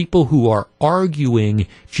for people who are arguing,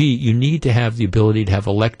 gee, you need to have the ability to have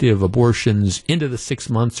elective abortions into the 6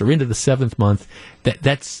 months or into the 7th month,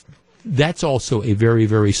 that's also a very,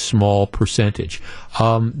 very small percentage.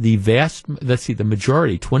 The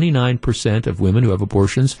majority, 29% of women who have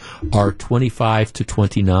abortions are 25 to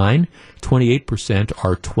 29. 28%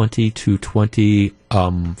 are 20 to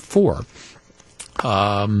 24.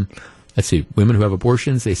 Women who have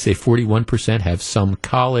abortions, they say 41% have some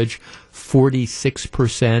college,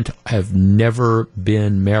 46% have never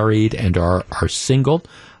been married and are single.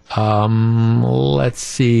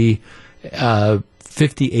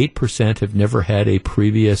 58% have never had a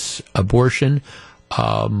previous abortion.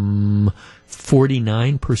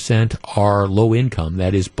 49% are low income,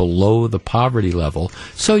 that is below the poverty level.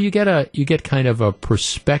 So you get kind of a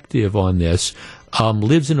perspective on this.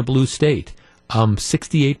 Lives in a blue state.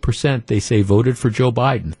 68%, they say, voted for Joe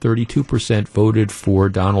Biden. 32% voted for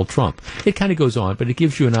Donald Trump. It kind of goes on, but it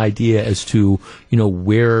gives you an idea as to,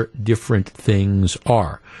 where different things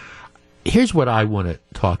are. Here's what I want to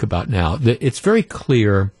talk about now. It's very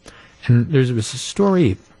clear, and there was a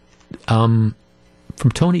story from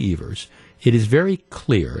Tony Evers. It is very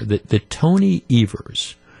clear that Tony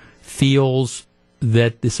Evers feels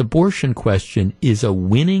that this abortion question is a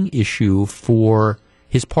winning issue for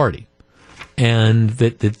his party, and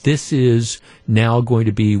that this is now going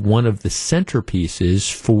to be one of the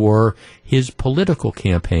centerpieces for his political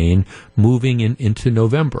campaign moving into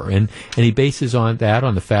November. And he bases on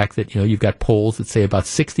the fact that, you've got polls that say about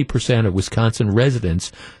 60% of Wisconsin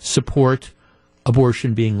residents support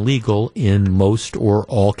abortion being legal in most or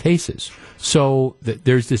all cases. So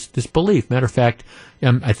there's this belief. Matter of fact,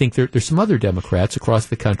 I think there's some other Democrats across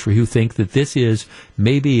the country who think that this is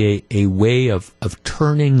maybe a way of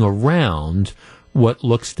turning around what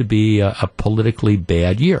looks to be a politically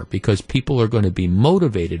bad year, because people are going to be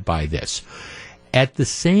motivated by this. At the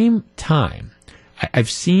same time, I've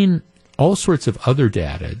seen all sorts of other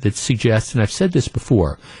data that suggests, and I've said this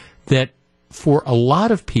before, that for a lot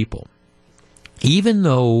of people, even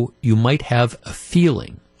though you might have a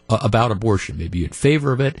feeling about abortion, maybe you're in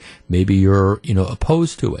favor of it, maybe you're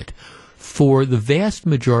opposed to it, for the vast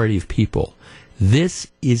majority of people, this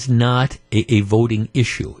is not a voting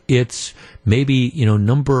issue. It's maybe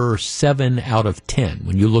number 7 out of 10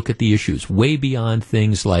 when you look at the issues, way beyond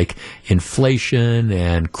things like inflation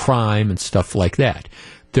and crime and stuff like that.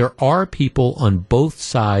 There are people on both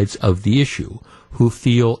sides of the issue who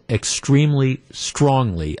feel extremely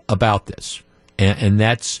strongly about this. And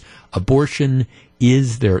that's abortion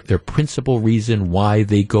is their principal reason why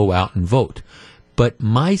they go out and vote. But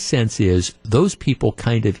my sense is those people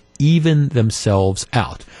kind of even themselves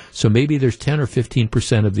out. So maybe there's 10 or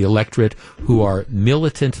 15% of the electorate who are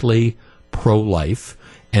militantly pro-life,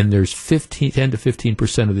 and there's 10 to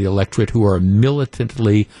 15% of the electorate who are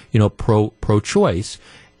militantly, pro-choice.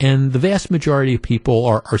 And the vast majority of people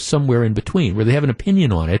are somewhere in between, where they have an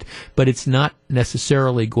opinion on it, but it's not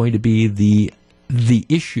necessarily going to be the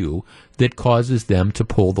issue that causes them to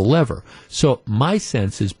pull the lever. So my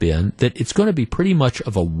sense has been that it's going to be pretty much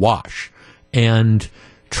of a wash, and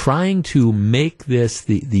trying to make this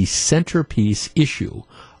the centerpiece issue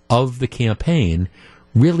of the campaign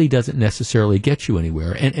really doesn't necessarily get you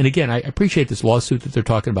anywhere. And again, I appreciate this lawsuit that they're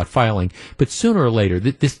talking about filing, but sooner or later,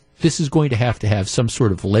 this is going to have some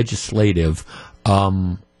sort of legislative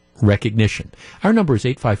recognition. Our number is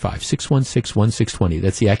 855-616-1620.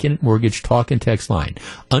 That's the AccuNet Mortgage talk and text line.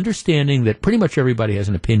 Understanding that pretty much everybody has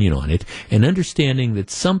an opinion on it, and understanding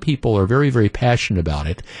that some people are very, very passionate about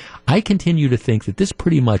it, I continue to think that this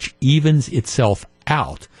pretty much evens itself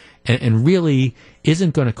out and really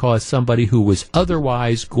isn't going to cause somebody who was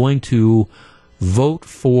otherwise going to vote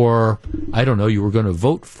for, you were going to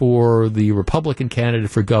vote for the Republican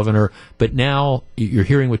candidate for governor, but now you're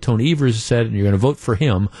hearing what Tony Evers said and you're going to vote for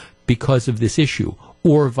him because of this issue,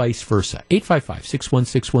 or vice versa.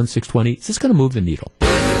 855-616-1620. Is this going to move the needle?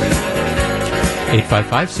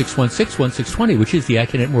 855-616-1620, which is the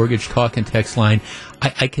AccuNet Mortgage Talk and Text line.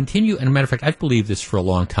 I continue, and as a matter of fact, I've believed this for a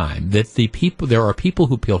long time, that there are people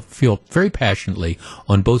who feel very passionately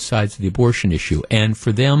on both sides of the abortion issue, and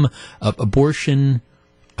for them, abortion,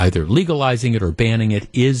 either legalizing it or banning it,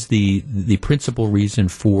 is the principal reason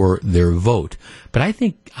for their vote. But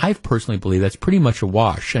I personally believe that's pretty much a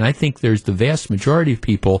wash, and I think there's the vast majority of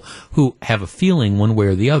people who have a feeling one way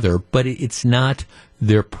or the other, but it's not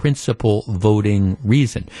their principal voting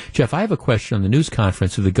reason. Jeff, I have a question on the news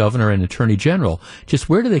conference of the governor and attorney general. Just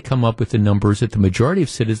where do they come up with the numbers that the majority of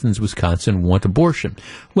citizens in Wisconsin want abortion?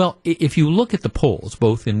 Well, if you look at the polls,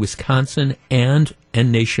 both in Wisconsin and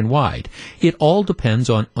nationwide, it all depends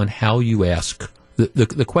on how you ask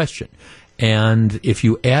the question. And if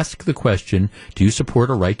you ask the question, do you support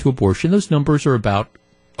a right to abortion, those numbers are about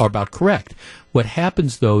correct. What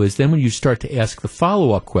happens, though, is then when you start to ask the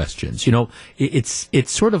follow-up questions,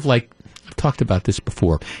 it's sort of like, I've talked about this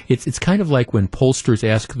before, it's kind of like when pollsters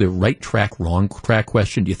ask the right track, wrong track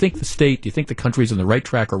question. Do you think the country's on the right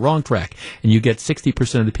track or wrong track? And you get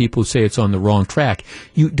 60% of the people who say it's on the wrong track.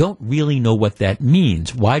 You don't really know what that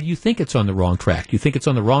means. Why do you think it's on the wrong track? Do you think it's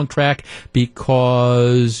on the wrong track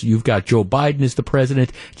because you've got Joe Biden as the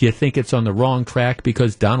president? Do you think it's on the wrong track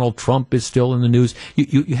because Donald Trump is still in the news?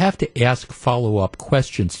 You have to ask follow-up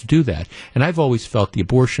questions to do that. And I've always felt the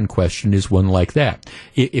abortion question is one like that.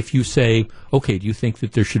 If you say, okay, do you think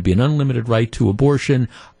that there should be an unlimited right to abortion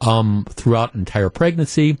throughout an entire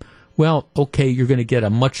pregnancy? Well, okay, you're going to get a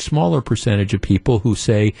much smaller percentage of people who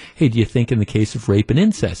say, hey, do you think in the case of rape and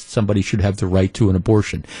incest, somebody should have the right to an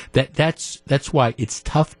abortion? That's why it's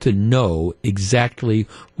tough to know exactly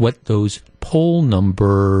what those poll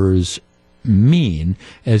numbers mean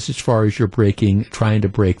as far as you're trying to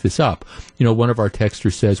break this up. One of our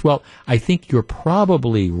texters says, well, I think you're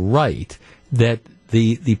probably right that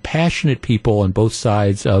the passionate people on both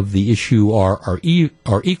sides of the issue are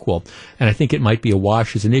equal, and I think it might be a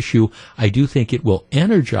wash as an issue. I do think it will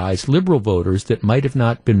energize liberal voters that might have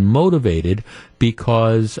not been motivated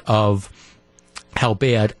because of how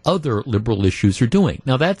bad other liberal issues are doing.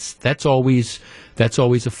 Now that's always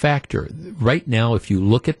a factor. Right now, if you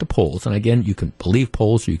look at the polls, and again, you can believe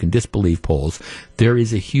polls or you can disbelieve polls, there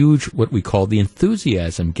is a huge, what we call the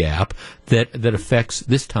enthusiasm gap that affects,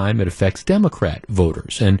 this time it affects Democrat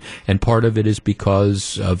voters. And part of it is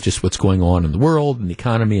because of just what's going on in the world and the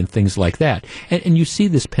economy and things like that. And you see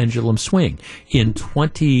this pendulum swing. In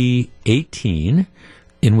 2018,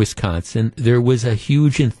 in Wisconsin, there was a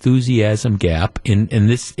huge enthusiasm gap, and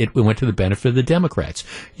it went to the benefit of the Democrats.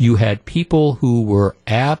 You had people who were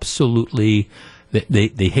absolutely,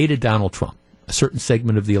 they hated Donald Trump, a certain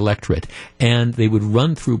segment of the electorate, and they would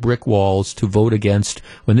run through brick walls to vote against,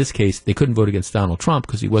 well, in this case, they couldn't vote against Donald Trump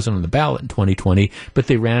because he wasn't on the ballot in 2020, but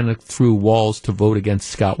they ran through walls to vote against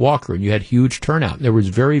Scott Walker, and you had huge turnout. There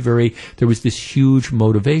was there was this huge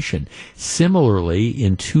motivation. Similarly,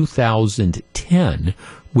 in 2010,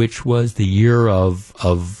 which was the year of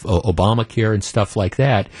Obamacare and stuff like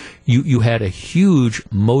that, you had a huge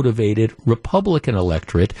motivated Republican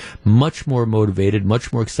electorate, much more motivated,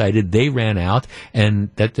 much more excited. They ran out,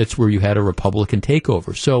 and that's where you had a Republican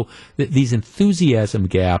takeover. So these enthusiasm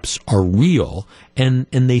gaps are real, and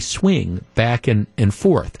they swing back and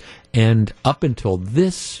forth. And up until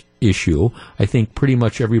this issue, I think pretty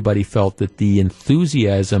much everybody felt that the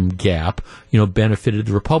enthusiasm gap, benefited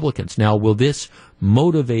the Republicans. Now, will this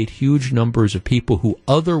motivate huge numbers of people who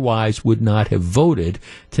otherwise would not have voted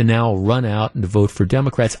to now run out and to vote for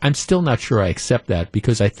Democrats? I'm still not sure I accept that,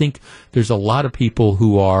 because I think there's a lot of people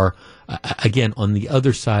who are, again, on the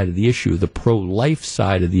other side of the issue, the pro-life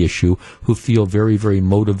side of the issue, who feel very, very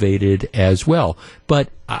motivated as well. But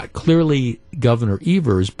clearly, Governor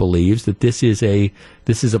Evers believes that this is a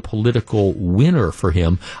political winner for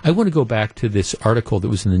him. I want to go back to this article that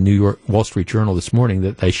was in the New York Wall Street Journal this morning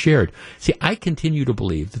that I shared. See, I continue to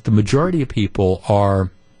believe that the majority of people are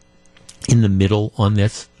in the middle on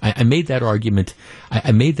this. I made that argument.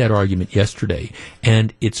 I made that argument yesterday,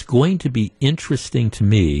 and it's going to be interesting to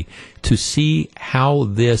me to see how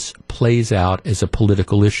this plays out as a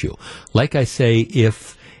political issue. Like I say,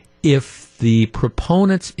 if the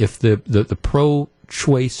proponents, if the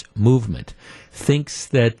pro-choice movement thinks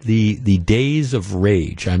that the days of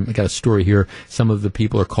rage, I've got a story here, some of the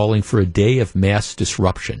people are calling for a day of mass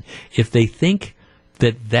disruption. If they think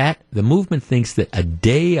that the movement thinks that a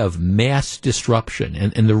day of mass disruption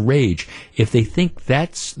and the rage, if they think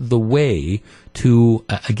that's the way to,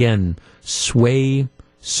 again, sway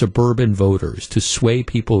suburban voters, to sway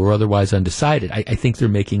people who are otherwise undecided, I think they're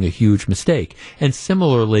making a huge mistake. And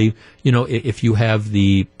similarly, if you have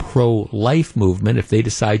the pro-life movement, if they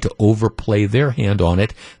decide to overplay their hand on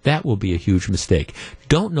it, that will be a huge mistake.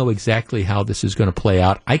 Don't know exactly how this is going to play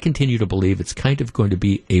out. I continue to believe it's kind of going to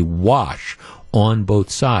be a wash on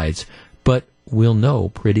both sides, but we'll know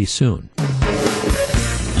pretty soon.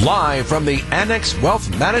 Live from the Annex Wealth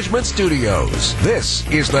Management Studios, this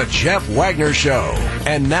is the Jeff Wagner Show.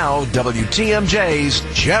 And now, WTMJ's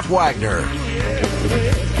Jeff Wagner.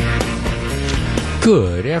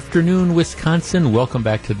 Good afternoon, Wisconsin. Welcome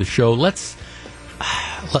back to the show. Let's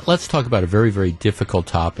talk about a very, very difficult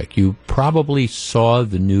topic. You probably saw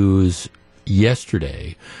the news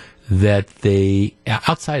yesterday that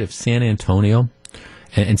outside of San Antonio,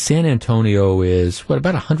 and San Antonio is,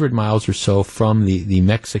 about 100 miles or so from the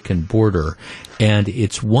Mexican border, and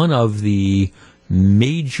it's one of the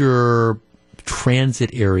major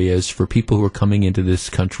transit areas for people who are coming into this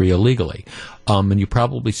country illegally. And you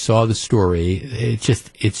probably saw the story.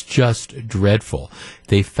 It's just dreadful.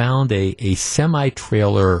 They found a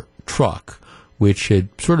semi-trailer truck which had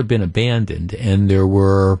sort of been abandoned, and there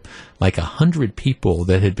were like 100 people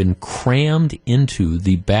that had been crammed into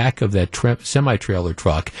the back of that semi-trailer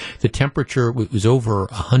truck. The temperature was over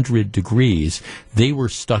 100 degrees. They were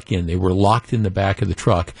stuck in. They were locked in the back of the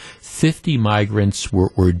truck. 50 migrants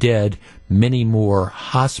were dead, many more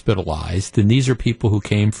hospitalized. And these are people who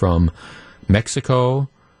came from Mexico,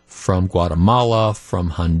 from Guatemala, from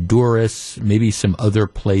Honduras, maybe some other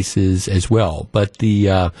places as well. But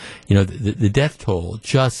the death toll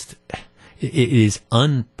it is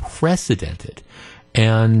unprecedented.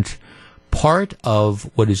 And part of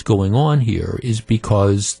what is going on here is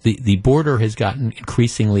because the border has gotten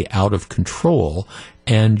increasingly out of control,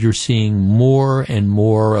 and you're seeing more and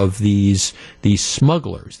more of these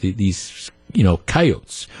smugglers, these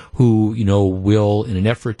coyotes who, will, in an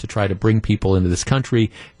effort to try to bring people into this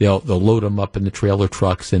country, they'll load them up in the trailer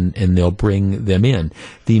trucks and they'll bring them in.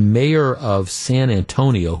 The mayor of San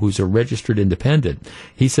Antonio, who's a registered independent,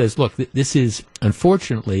 he says, look, this is,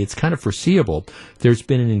 unfortunately, it's kind of foreseeable. There's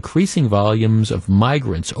been an increasing volumes of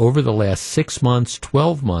migrants over the last 6 months,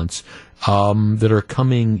 12 months, that are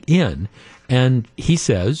coming in. And he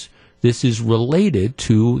says, this is related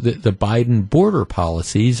to the Biden border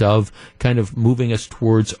policies of kind of moving us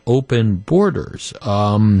towards open borders.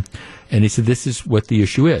 And he said this is what the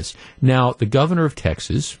issue is. Now, the governor of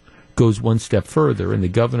Texas goes one step further, and the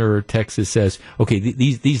governor of Texas says, okay,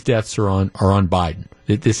 these deaths are on Biden.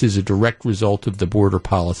 This is a direct result of the border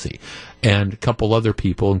policy. And a couple other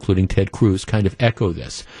people, including Ted Cruz, kind of echo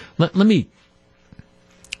this. Let me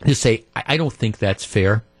just say, I don't think that's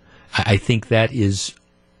fair. I think that is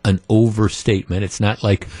an overstatement. It's not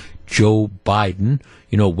like Joe Biden,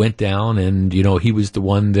 went down and, he was the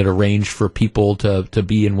one that arranged for people to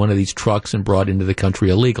be in one of these trucks and brought into the country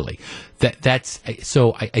illegally.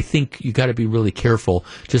 So I think you got to be really careful,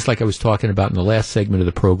 just like I was talking about in the last segment of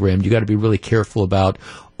the program. You got to be really careful about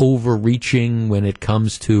overreaching when it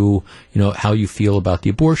comes to, how you feel about the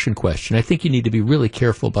abortion question. I think you need to be really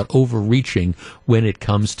careful about overreaching when it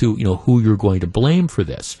comes to, who you're going to blame for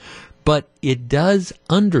this. But it does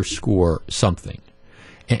underscore something,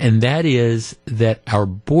 and that is that our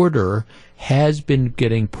border has been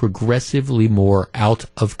getting progressively more out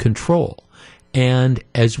of control. And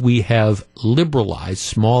as we have liberalized,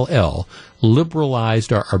 small l,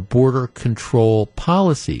 liberalized our border control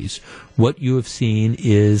policies, what you have seen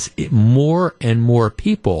is more and more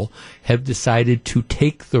people have decided to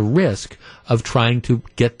take the risk of trying to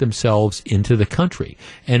get themselves into the country.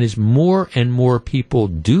 And as more and more people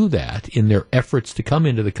do that in their efforts to come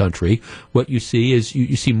into the country, what you see is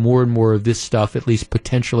you see more and more of this stuff at least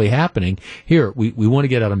potentially happening. Here, we want to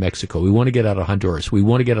get out of Mexico. We want to get out of Honduras. We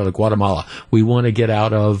want to get out of Guatemala. We want to get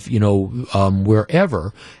out of,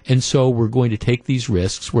 wherever. And so we're going to take these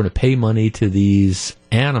risks. We're going to pay money to these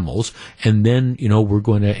animals. And then, we're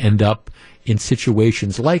going to end up in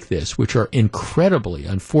situations like this, which are incredibly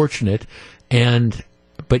unfortunate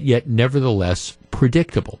but yet nevertheless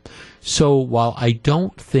predictable. So while I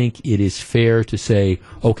don't think it is fair to say,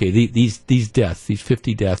 okay, these deaths, these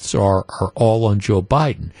 50 deaths are all on Joe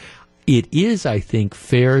Biden, it is, I think,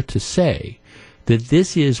 fair to say that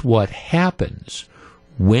this is what happens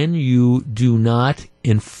when you do not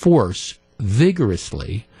enforce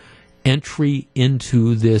vigorously entry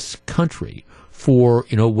into this country for,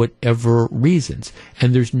 whatever reasons.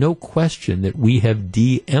 And there's no question that we have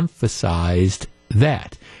de-emphasized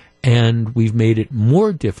that. And we've made it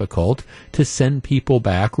more difficult to send people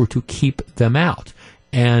back or to keep them out.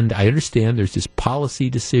 And I understand there's this policy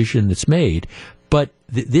decision that's made, but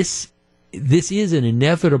this this is an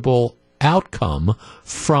inevitable outcome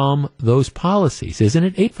from those policies, isn't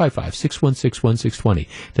it? 855-616-1620.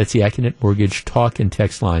 That's the Acunet Mortgage talk and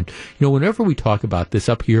text line. You know, whenever we talk about this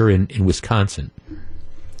up here in Wisconsin,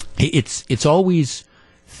 it's always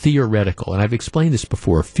theoretical. And I've explained this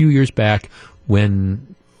before. A few years back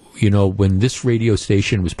when this radio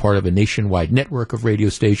station was part of a nationwide network of radio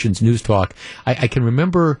stations, News Talk, I can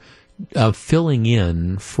remember filling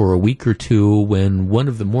in for a week or two when one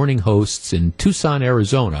of the morning hosts in Tucson,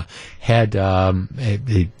 Arizona, had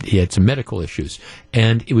he had some medical issues,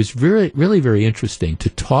 and it was really very interesting to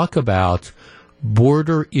talk about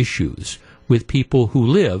border issues with people who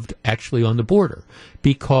lived actually on the border,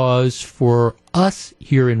 because for us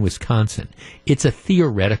here in Wisconsin, it's a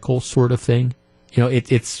theoretical sort of thing. You know,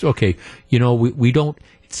 it's okay. You know, we don't.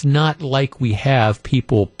 It's not like we have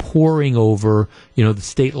people pouring over, the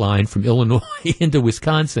state line from Illinois into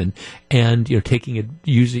Wisconsin, and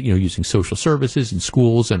using social services and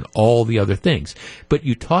schools and all the other things. But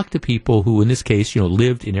you talk to people who, in this case,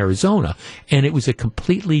 lived in Arizona, and it was a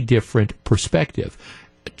completely different perspective.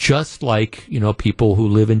 Just like, people who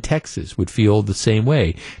live in Texas would feel the same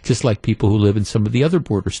way. Just like people who live in some of the other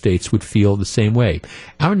border states would feel the same way.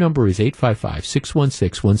 Our number is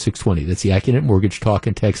 855-616-1620. That's the Acunet Mortgage talk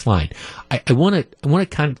and text line. I want to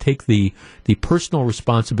kind of take the personal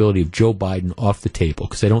responsibility of Joe Biden off the table,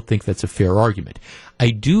 because I don't think that's a fair argument.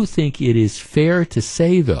 I do think it is fair to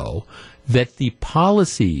say, though, that the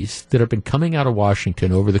policies that have been coming out of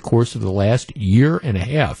Washington over the course of the last year and a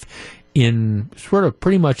half, in sort of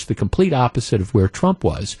pretty much the complete opposite of where Trump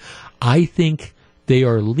was, I think they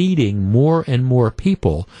are leading more and more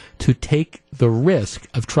people to take the risk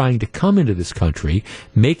of trying to come into this country,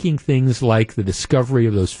 making things like the discovery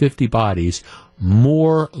of those 50 bodies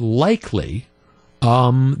more likely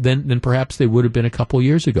than perhaps they would have been a couple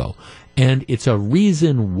years ago. And it's a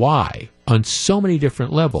reason why, on so many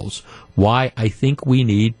different levels, why I think we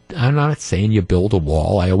need, I'm not saying you build a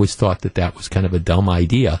wall. I always thought that was kind of a dumb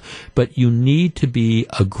idea. But you need to be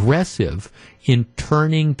aggressive in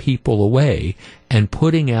turning people away and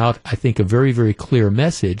putting out, I think, a very, very clear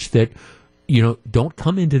message that, don't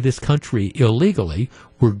come into this country illegally.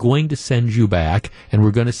 We're going to send you back, and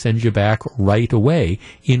we're going to send you back right away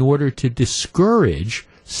in order to discourage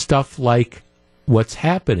stuff like what's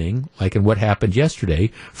happening, like in what happened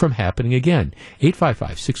yesterday, from happening again.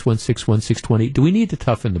 855-616-1620. Do we need to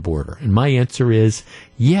toughen the border? And my answer is,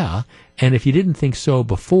 yeah. And if you didn't think so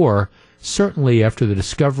before, certainly after the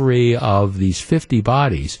discovery of these 50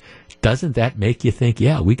 bodies, doesn't that make you think,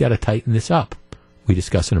 yeah, we got to tighten this up? We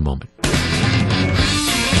discuss in a moment.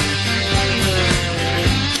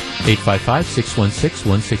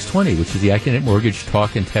 855-616-1620, which is the Acunet Mortgage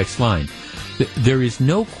talk and text line. There is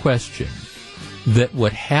no question that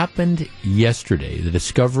what happened yesterday, the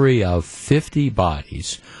discovery of 50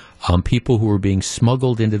 bodies, people who were being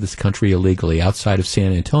smuggled into this country illegally outside of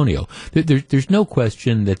San Antonio, there's no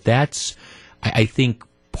question that that's, I think,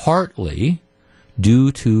 partly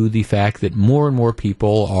due to the fact that more and more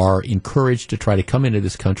people are encouraged to try to come into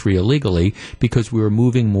this country illegally because we're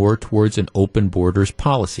moving more towards an open borders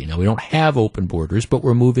policy. Now, we don't have open borders, but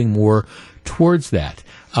we're moving more towards that.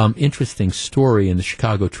 Interesting story in the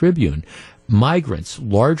Chicago Tribune. Migrants,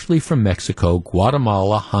 largely from Mexico,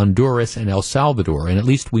 Guatemala, Honduras, and El Salvador, and at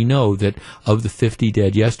least we know that of the 50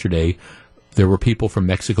 dead yesterday, there were people from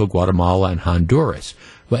Mexico, Guatemala, and Honduras.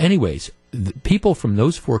 Well, anyways, people from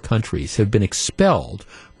those four countries have been expelled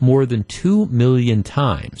more than 2 million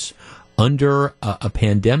times under a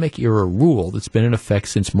pandemic-era rule that's been in effect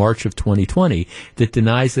since March of 2020 that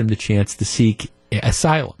denies them the chance to seek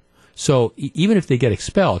asylum. So even if they get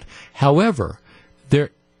expelled, however,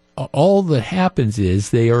 all that happens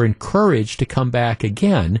is they are encouraged to come back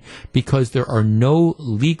again because there are no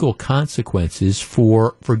legal consequences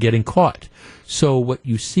for getting caught. So what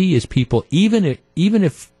you see is people, even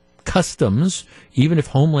if Customs, even if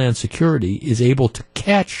Homeland Security is able to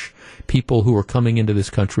catch people who are coming into this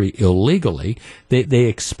country illegally, they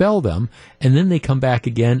expel them, and then they come back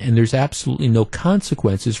again, and there's absolutely no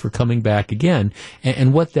consequences for coming back again.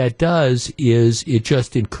 And what that does is it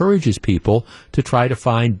just encourages people to try to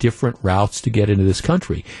find different routes to get into this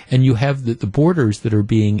country. And you have the borders that are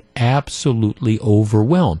being absolutely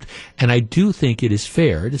overwhelmed. And I do think it is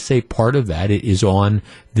fair to say part of that is on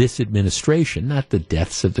this administration, not the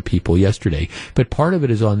deaths of the people yesterday, but part of it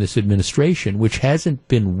is on this administration, which hasn't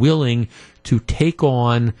been willing to take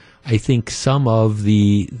on, I think, some of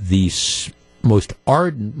the most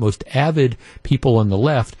ardent, most avid people on the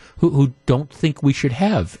left who don't think we should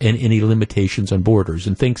have any limitations on borders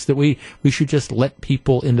and thinks that we should just let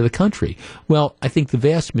people into the country. Well, I think the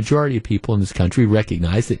vast majority of people in this country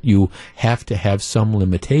recognize that you have to have some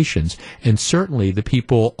limitations, and certainly the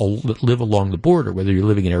people that live along the border, whether you're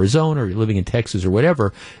living in Arizona or you're living in Texas or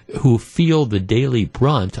whatever, who feel the daily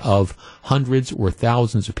brunt of hundreds or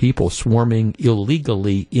thousands of people swarming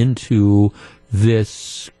illegally into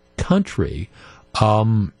this country.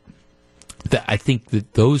 That I think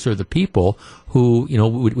that those are the people who,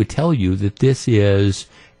 would tell you that this is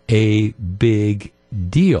a big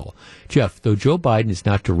deal. Jeff, though Joe Biden is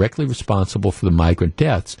not directly responsible for the migrant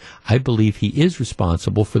deaths, I believe he is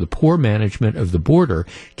responsible for the poor management of the border,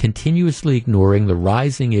 continuously ignoring the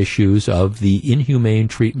rising issues of the inhumane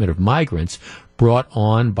treatment of migrants brought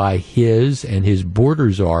on by his and his border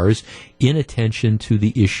czars' inattention to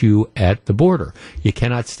the issue at the border. You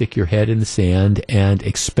cannot stick your head in the sand and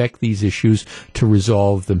expect these issues to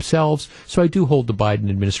resolve themselves. So I do hold the Biden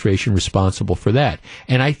administration responsible for that.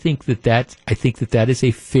 And I think that is a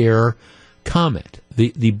fair comment.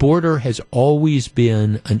 The border has always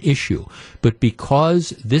been an issue, but because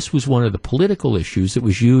this was one of the political issues that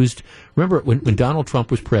was used, remember when Donald Trump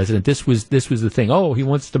was president, this was the thing. Oh, he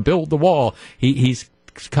wants to build the wall. He's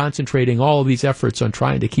concentrating all of these efforts on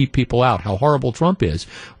trying to keep people out, how horrible Trump is.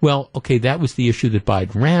 Well, okay, that was the issue that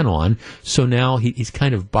Biden ran on, so now he's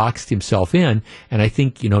kind of boxed himself in, and I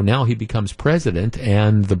think, now he becomes president,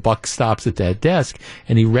 and the buck stops at that desk,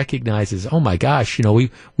 and he recognizes, oh my gosh,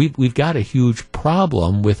 we've got a huge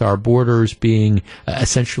problem with our borders being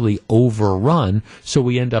essentially overrun, so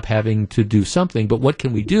we end up having to do something, but what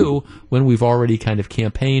can we do when we've already kind of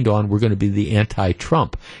campaigned on we're going to be the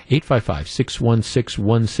anti-Trump? 855-616-1620.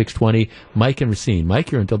 Mike and Racine. Mike,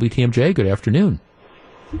 you're on WTMJ. Good afternoon.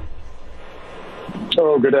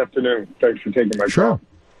 Oh, good afternoon. Thanks for taking my call.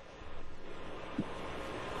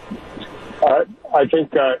 I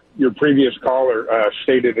think your previous caller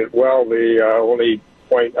stated it well. The only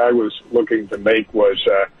point I was looking to make was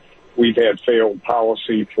we've had failed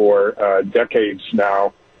policy for decades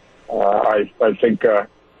now. I think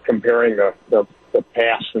comparing the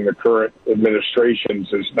past and the current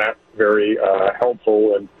administrations is not very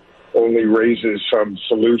helpful and only raises some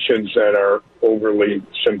solutions that are overly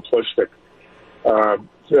simplistic.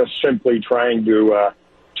 Just simply trying to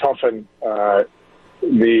toughen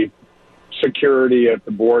the security at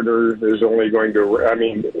the border is only going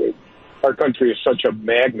to, our country is such a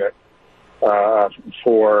magnet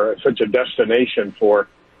for such a destination for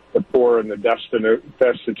the poor and the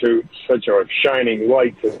destitute, such a shining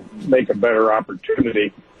light to make a better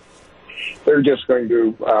opportunity. They're just going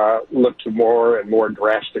to look to more and more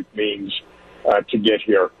drastic means to get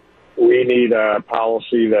here. We need a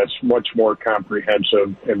policy that's much more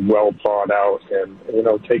comprehensive and well thought out, and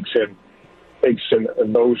takes in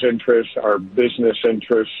those interests, our business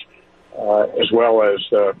interests, as well as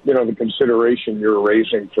the consideration you're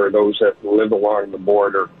raising for those that live along the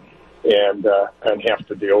border and have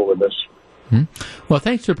to deal with this. Well,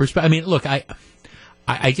 thanks for perspective. Look, I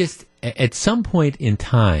just at some point in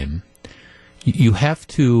time, you have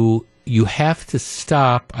to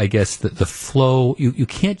stop, I guess, the flow. You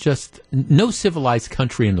can't just, no civilized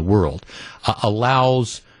country in the world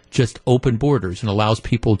allows just open borders and allows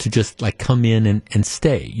people to just like come in and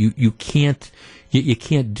stay. You can't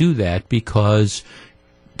do that, because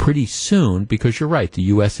pretty soon, because you're right, the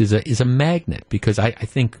U.S. is a magnet, because I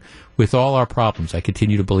think with all our problems, I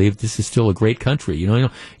continue to believe this is still a great country. You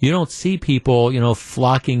don't see people,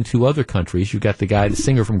 flocking to other countries. You've got the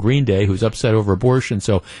singer from Green Day, who's upset over abortion,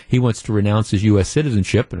 so he wants to renounce his U.S.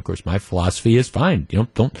 citizenship. And of course, my philosophy is fine.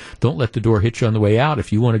 Don't let the door hit you on the way out.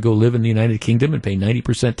 If you want to go live in the United Kingdom and pay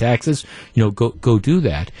 90% taxes, go do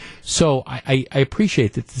that. So I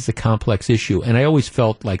appreciate that this is a complex issue, and I always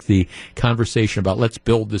felt like the conversation about let's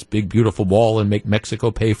build this big beautiful wall and make Mexico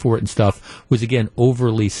pay for it and stuff was again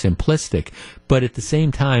overly simplistic. But at the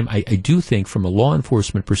same time, I do think from a law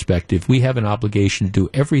enforcement perspective, we have an obligation to do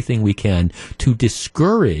everything we can to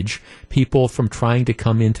discourage people from trying to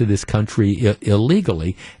come into this country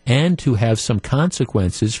illegally, and to have some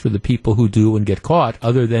consequences for the people who do and get caught,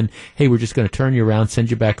 other than, hey, we're just going to turn you around, send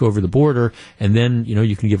you back over the border, and then,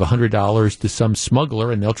 you can give $100 to some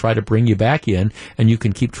smuggler and they'll try to bring you back in, and you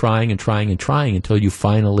can keep trying and trying and trying until you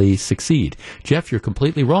finally succeed. Jeff, you're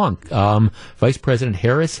completely wrong. Vice President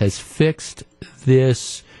Harris has fixed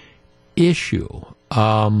this issue. Yeah,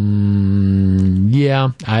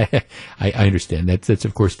 I understand. That's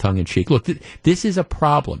of course tongue in cheek. Look, this is a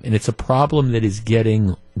problem, and it's a problem that is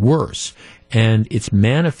getting worse. And it's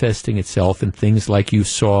manifesting itself in things like you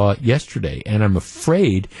saw yesterday. And I'm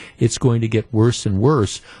afraid it's going to get worse and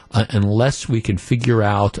worse unless we can figure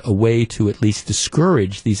out a way to at least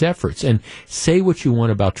discourage these efforts. And say what you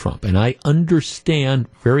want about Trump. And I understand,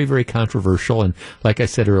 very, very controversial. And like I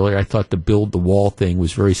said earlier, I thought the build the wall thing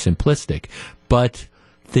was very simplistic. But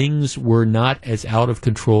things were not as out of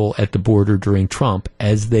control at the border during Trump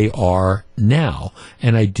as they are now.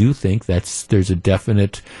 And I do think there's a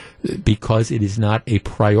definite, because it is not a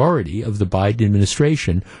priority of the Biden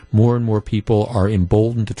administration, more and more people are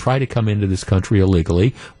emboldened to try to come into this country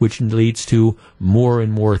illegally, which leads to more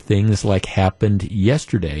and more things like happened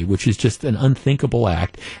yesterday, which is just an unthinkable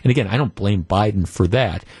act. And again, I don't blame Biden for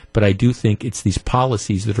that, but I do think it's these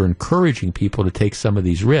policies that are encouraging people to take some of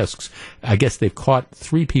these risks. I guess they've caught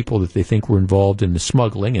 3 people that they think were involved in the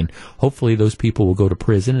smuggling, and hopefully those people will go to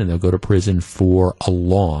prison, and they'll go to prison for a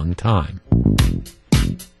long time.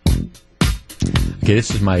 Okay,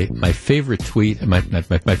 this is my favorite tweet, my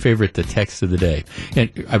favorite text of the day.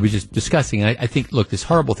 And I was just discussing, I think, look, this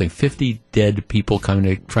horrible thing, 50 dead people trying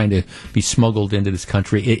to be smuggled into this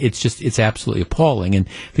country, it's absolutely appalling. And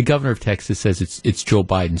the governor of Texas says it's Joe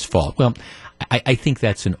Biden's fault. Well, I think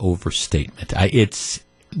that's an overstatement.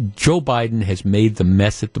 Joe Biden has made the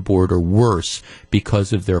mess at the border worse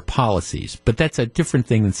because of their policies. But that's a different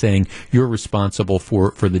thing than saying you're responsible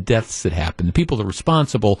for the deaths that happen. The people that are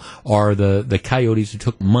responsible are the coyotes who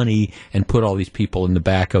took money and put all these people in the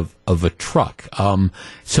back of a truck.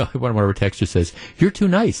 So one of our texters says, "You're too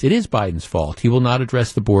nice. It is Biden's fault. He will not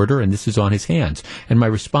address the border, and this is on his hands." And my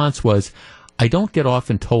response was, I don't get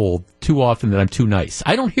told too often that I'm too nice.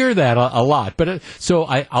 I don't hear that a lot, but so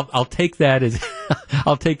I'll take that as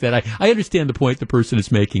I'll take that. I understand the point the person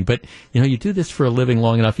is making, but you do this for a living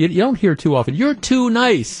long enough. You don't hear too often. You're too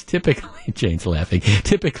nice. Typically, Jane's laughing.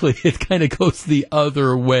 Typically, it kind of goes the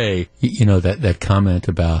other way. That comment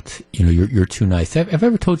about you're too nice. Have I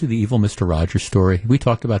ever told you the evil Mr. Rogers story? We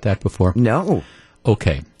talked about that before. No.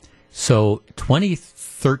 Okay, so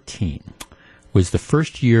 2013. Was the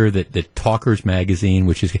first year that Talkers Magazine,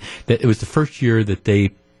 it was the first year that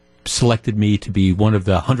they selected me to be one of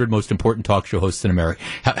the 100 most important talk show hosts in America.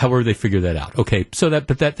 However they figured that out. Okay, so that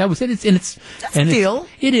was it. That's a deal.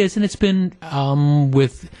 It is, and it's been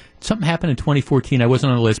with something happened in 2014. I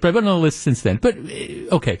wasn't on the list, but I've been on the list since then. But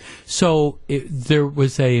okay, so there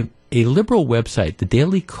was a liberal website, the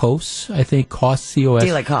Daily Kos, I think, Kos, C-O-S.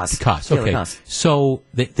 Daily Kos. Kos, okay. Daily Kos. So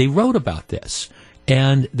they wrote about this.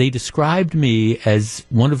 And they described me as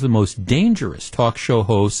one of the most dangerous talk show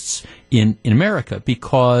hosts in America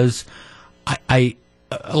because a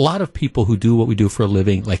lot of people who do what we do for a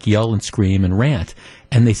living like yell and scream and rant,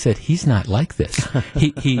 and they said he's not like this.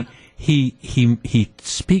 He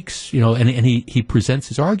speaks, and he presents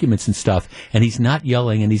his arguments and stuff, and he's not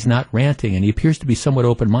yelling and he's not ranting, and he appears to be somewhat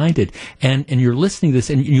open-minded. And you're listening to this,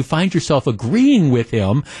 and you find yourself agreeing with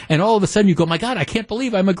him, and all of a sudden you go, "My God, I can't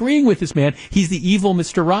believe I'm agreeing with this man. He's the evil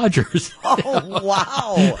Mr. Rogers." Oh,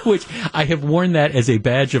 wow! Which I have worn that as a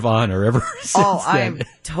badge of honor ever since. Oh, then. I'm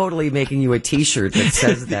totally making you a T-shirt that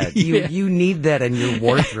says that. You need that in your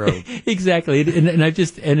wardrobe. Exactly, and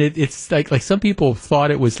it's like some people thought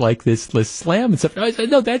it was like this slam and stuff. I said,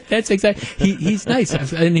 no, that's exactly. He's nice,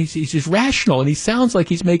 and he's just rational, and he sounds like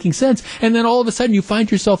he's making sense. And then all of a sudden, you find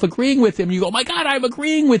yourself agreeing with him. You go, "My God, I'm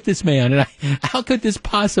agreeing with this man!" And how could this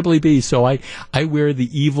possibly be? So I wear the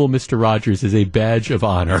evil Mr. Rogers as a badge of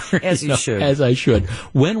honor, as you should, as I should.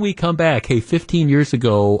 When we come back, 15 years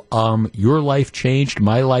ago, your life changed,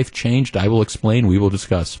 my life changed. I will explain. We will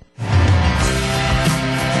discuss.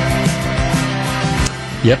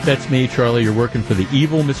 Yep, that's me, Charlie. You're working for the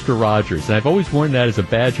evil Mr. Rogers. And I've always worn that as a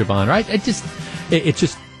badge of honor. It's just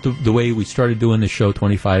the way we started doing the show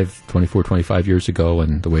 25 years ago,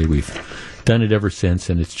 and the way we've done it ever since.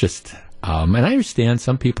 And it's just, and I understand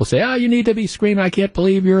some people say, you need to be screaming. I can't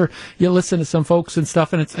believe you listen to some folks and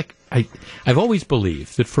stuff. And it's like, I've always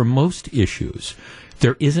believed that for most issues,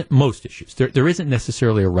 there isn't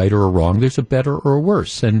necessarily a right or a wrong. There's a better or a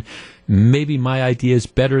worse. And maybe my idea is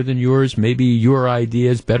better than yours. Maybe your idea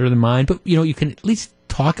is better than mine. But, you can at least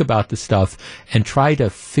talk about the stuff and try to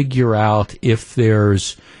figure out if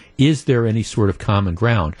is there any sort of common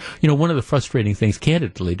ground. One of the frustrating things,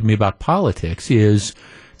 candidly, to me about politics is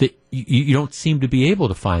that you don't seem to be able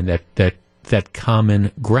to find that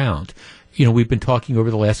common ground. We've been talking over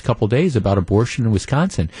the last couple of days about abortion in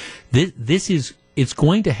Wisconsin. It's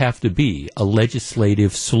going to have to be a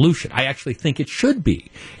legislative solution. I actually think it should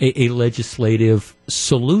be a legislative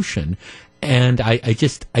solution. And I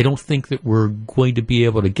don't think that we're going to be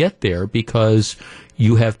able to get there because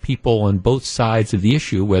you have people on both sides of the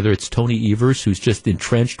issue, whether it's Tony Evers, who's just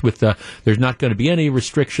entrenched with there's not going to be any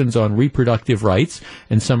restrictions on reproductive rights,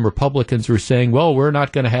 and some Republicans who are saying, well, we're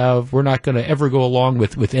not going to ever go along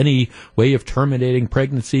with any way of terminating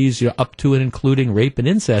pregnancies, up to and including rape and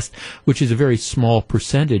incest, which is a very small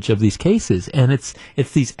percentage of these cases. And it's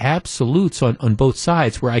these absolutes on both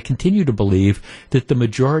sides where I continue to believe that the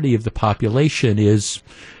majority of the population is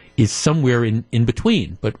somewhere in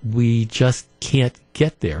between, but we just can't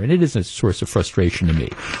get there, and it is a source of frustration to me.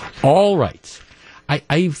 All right,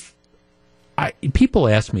 people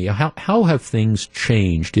ask me how have things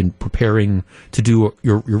changed in preparing to do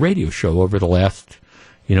your radio show over the last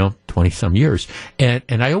 20 some years, and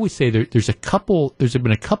I always say there's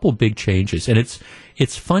been a couple big changes, and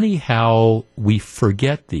it's funny how we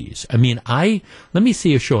forget these. I mean, let me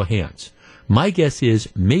see a show of hands. My guess is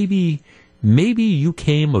maybe you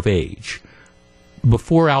came of age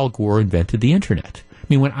before Al Gore invented the internet. I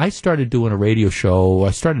mean, when I started doing a radio show,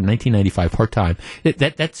 I started in 1995 part-time,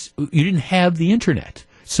 that's you didn't have the internet.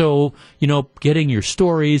 So, getting your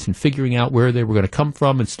stories and figuring out where they were going to come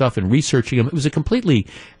from and stuff and researching them, it was a completely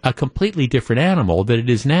different animal than it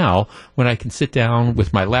is now when I can sit down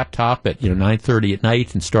with my laptop at, 9:30 at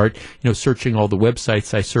night and start, searching all the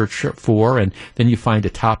websites I search for, and then you find a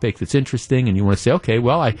topic that's interesting and you want to say, okay,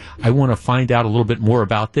 well, I want to find out a little bit more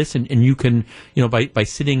about this, and you can, by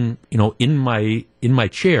sitting, in my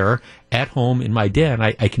chair at home in my den,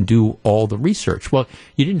 I can do all the research. Well,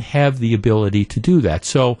 you didn't have the ability to do that.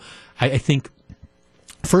 So I think,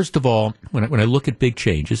 first of all, when I look at big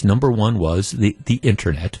changes, number one was the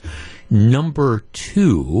internet. Number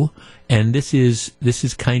two, and this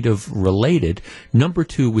is kind of related, number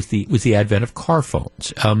two was the advent of car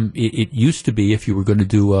phones. It used to be, if you were going to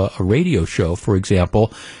do a radio show, for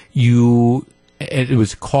example, it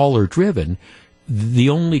was caller driven. The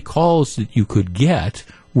only calls that you could get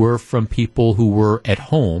were from people who were at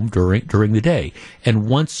home during the day. And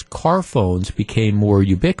once car phones became more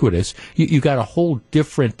ubiquitous, you got a whole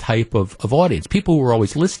different type of audience. People who were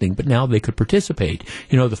always listening, but now they could participate.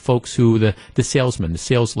 The folks the salesmen, the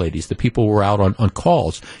sales ladies, the people who were out on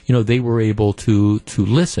calls, they were able to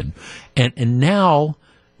listen. And now,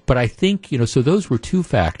 but I think, so those were two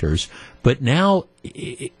factors. But now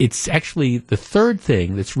it's actually the third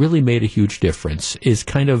thing that's really made a huge difference is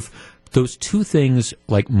kind of those two things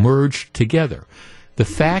like merged together. The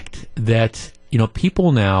fact that,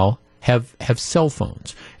 people now have cell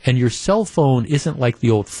phones, and your cell phone isn't like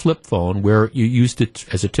the old flip phone where you used it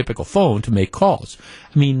as a typical phone to make calls.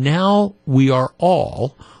 I mean, now we are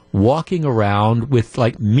all walking around with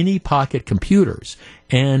like mini pocket computers,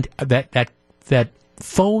 and that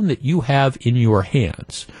phone that you have in your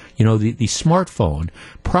hands, the smartphone,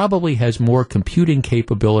 probably has more computing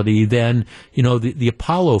capability than, the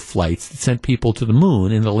Apollo flights that sent people to the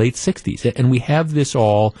moon in the late 60s. And we have this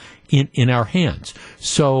all in our hands.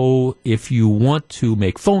 So if you want to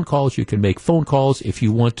make phone calls, you can make phone calls. If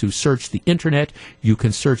you want to search the internet, you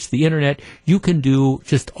can search the internet. You can do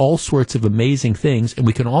just all sorts of amazing things, and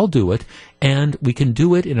we can all do it. And we can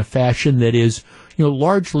do it in a fashion that is,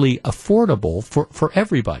 largely affordable for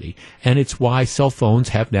everybody. And it's why cell phones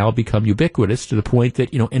have now become ubiquitous to the point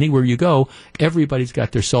that, anywhere you go, everybody's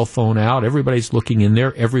got their cell phone out, everybody's looking in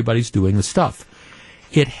there, everybody's doing the stuff.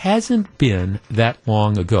 It hasn't been that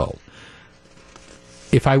long ago.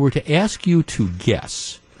 If I were to ask you to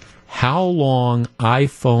guess how long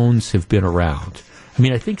iPhones have been around, I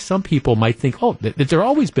mean, I think some people might think, that they've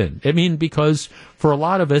always been. I mean, because for a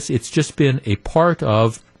lot of us, it's just been a part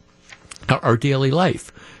of our daily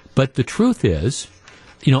life. But the truth is,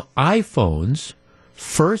 iPhones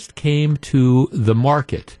first came to the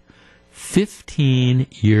market 15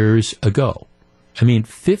 years ago. I mean,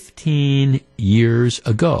 15 years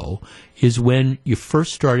ago is when you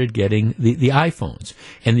first started getting the iPhones.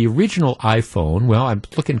 And the original iPhone, well, I'm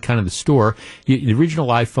looking kind of the store, the original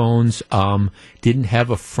iPhones didn't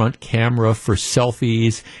have a front camera for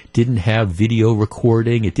selfies, didn't have video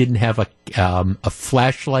recording, it didn't have a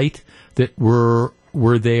flashlight that were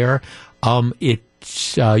there.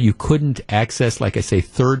 You couldn't access, like I say,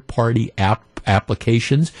 third-party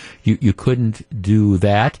applications. You couldn't do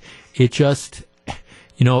that. It just,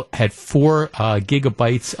 had 4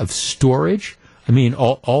 gigabytes of storage. I mean,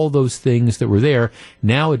 all those things that were there.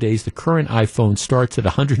 Nowadays, the current iPhone starts at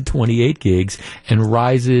 128 gigs and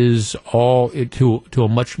rises all to a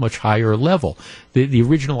much, much higher level. The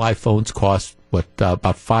original iPhones cost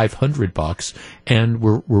about $500, and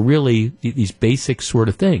were really these basic sort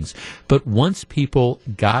of things. But once people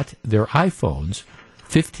got their iPhones,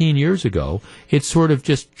 15 years ago, it sort of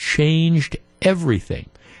just changed everything.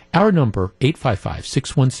 Our number,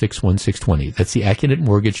 855-616-1620. That's the AccuNet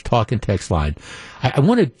Mortgage talk and text line. I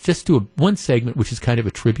want to just do one segment, which is kind of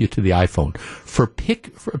a tribute to the iPhone.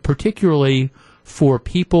 Particularly for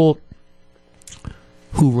people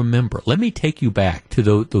who remember. Let me take you back to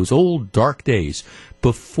those old dark days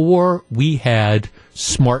before we had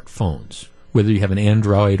smartphones, whether you have an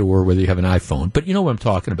Android or whether you have an iPhone. But you know what I'm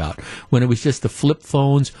talking about. When it was just the flip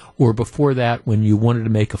phones, or before that, when you wanted to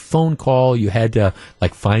make a phone call, you had to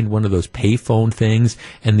find one of those pay phone things.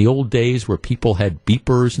 And the old days where people had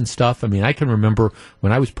beepers and stuff. I mean, I can remember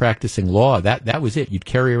when I was practicing law, that was it. You'd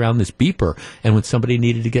carry around this beeper, and when somebody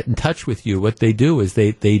needed to get in touch with you, what they do is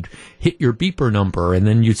they'd hit your beeper number, and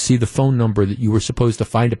then you'd see the phone number that you were supposed to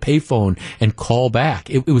find a pay phone and call back.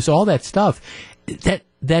 It was all that stuff.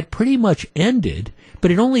 That pretty much ended,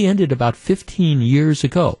 but it only ended about 15 years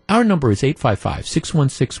ago. Our number is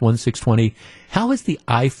 855-616-1620. How has the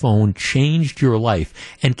iPhone changed your life?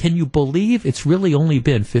 And can you believe it's really only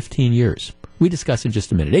been 15 years? We discuss in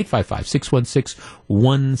just a minute.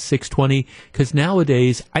 855-616-1620. Because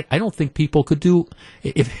nowadays, I don't think people could do...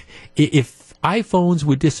 If iPhones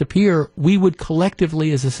would disappear, we would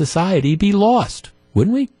collectively as a society be lost,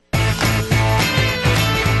 wouldn't we?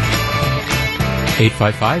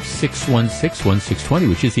 855-616-1620,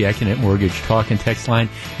 which is the AccuNet Mortgage talk and text line.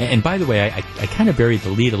 And by the way, I kind of buried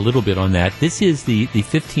the lead a little bit on that. This is the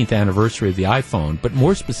 15th anniversary of the iPhone, but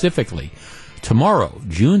more specifically, tomorrow,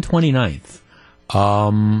 June 29th,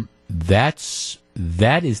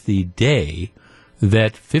 that is the day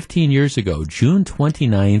that 15 years ago, June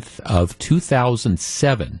 29th of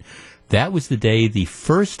 2007, that was the day the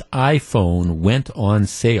first iPhone went on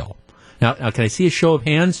sale. Now, can I see a show of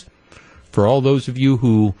hands? For all those of you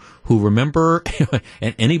who remember,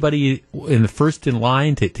 and anybody in the first in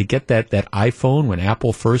line to get that iPhone when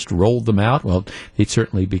Apple first rolled them out, well, they'd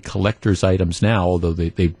certainly be collector's items now, although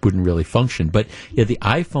they wouldn't really function. But yeah, the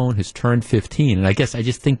iPhone has turned 15, and I guess I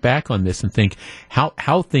just think back on this and think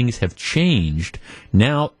how things have changed.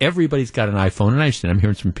 Now everybody's got an iPhone, and I understand. I'm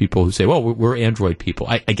hearing some people who say, well, we're Android people.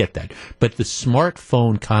 I get that. But the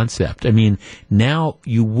smartphone concept, I mean, now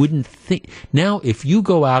you wouldn't think, now if you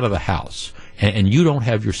go out of the house and you don't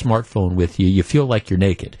have your smartphone with you, you feel like you're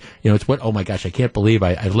naked. You know, it's oh my gosh, I can't believe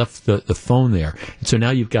I left the phone there. And so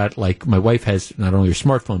now you've got, my wife has not only your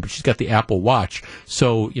smartphone, but she's got the Apple Watch.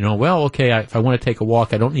 So, okay, if I want to take a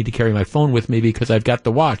walk, I don't need to carry my phone with me because I've got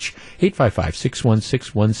the watch.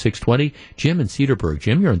 855-616-1620. Jim in Cedarburg.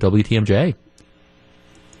 Jim, you're on WTMJ.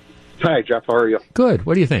 Hi, Jeff. How are you? Good.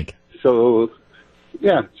 What do you think? So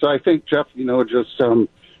I think, Jeff, just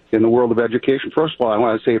in the world of education, first of all, I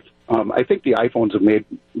want to say, I think the iPhones have made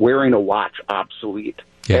wearing a watch obsolete.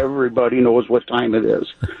 Yeah. Everybody knows what time it is.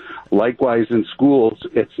 Likewise, in schools,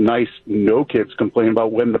 it's nice. No kids complain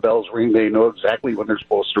about when the bells ring. They know exactly when they're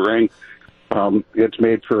supposed to ring. It's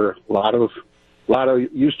made for a lot of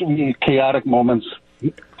used to be chaotic moments,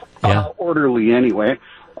 orderly anyway.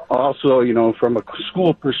 Also, from a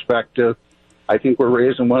school perspective, I think we're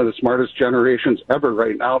raising one of the smartest generations ever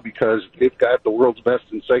right now because they've got the world's best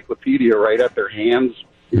encyclopedia right at their hands.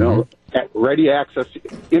 Ready access to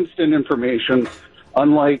instant information,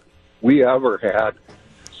 unlike we ever had.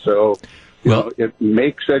 So, it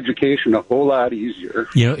makes education a whole lot easier.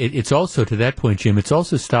 It's also, to that point, Jim, it's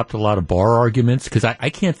also stopped a lot of bar arguments, because I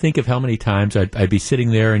can't think of how many times I'd be sitting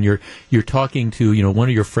there and you're talking to, one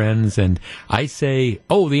of your friends, and I say,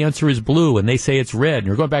 oh, the answer is blue, and they say it's red, and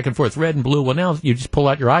you're going back and forth, red and blue. Well, now you just pull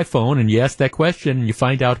out your iPhone and you ask that question and you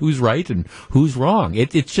find out who's right and who's wrong.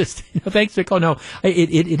 It's just, thanks for calling. No,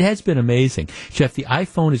 it has been amazing. Jeff, the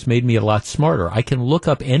iPhone has made me a lot smarter. I can look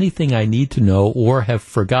up anything I need to know or have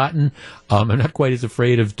forgotten. I'm not quite as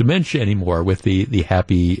afraid of dementia anymore with the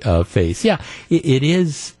happy face. Yeah, it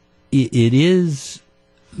is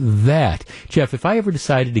that. Jeff, if I ever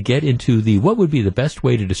decided to get into what would be the best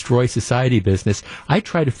way to destroy society business, I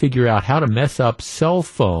try to figure out how to mess up cell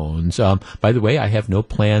phones. By the way, I have no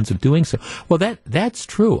plans of doing so. Well, that's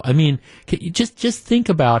true. I mean, can you just think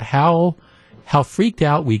about how freaked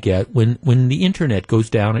out we get when the internet goes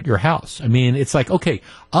down at your house. I mean, it's like, okay,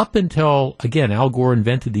 up until, again, Al Gore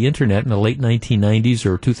invented the internet in the late 1990s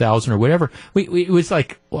or 2000 or whatever, it was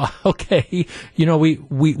like, well, okay,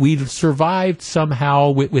 we survived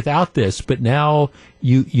somehow without this, but now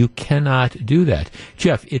you cannot do that.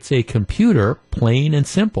 Jeff, it's a computer, plain and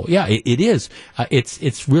simple. Yeah, it is.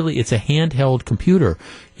 It's really a handheld computer,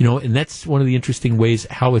 and that's one of the interesting ways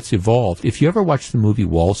how it's evolved. If you ever watch the movie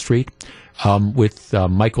Wall Street, with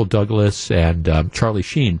Michael Douglas and Charlie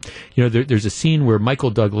Sheen. You know, there's a scene where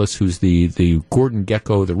Michael Douglas, who's the Gordon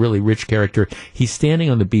Gekko, the really rich character, he's standing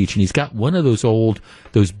on the beach and he's got one of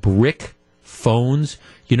those brick phones,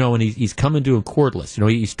 you know, and he's coming to a cordless. You know,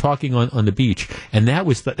 he's talking on the beach, and that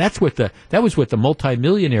was what the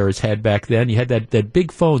multimillionaires had back then. You had that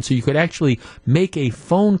big phone, so you could actually make a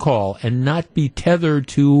phone call and not be tethered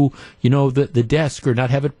to, you know, the desk, or not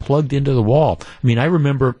have it plugged into the wall. I mean, I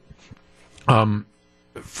remember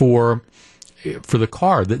for the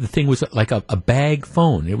car, the thing was like a bag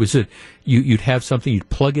phone. It was you'd have something,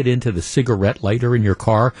 you'd plug it into the cigarette lighter in your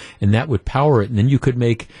car, and that would power it, and then you could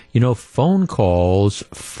make, you know, phone calls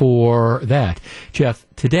for that. Jeff,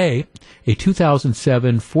 today, a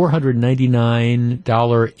 2007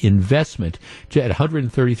 $499 investment at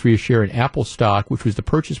 $133 a share in Apple stock, which was the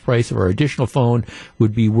purchase price of our additional phone,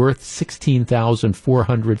 would be worth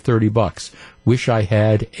 $16,430. Wish I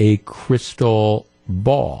had a crystal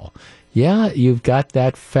ball. Yeah, you've got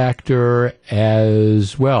that factor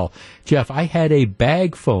as well. Jeff, I had a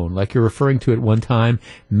bag phone, like you're referring to at one time,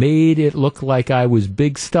 made it look like I was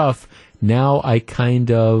big stuff. Now I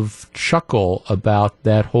kind of chuckle about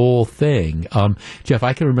that whole thing. Jeff,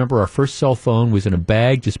 I can remember our first cell phone was in a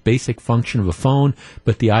bag, just basic function of a phone,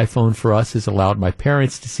 but the iPhone for us has allowed my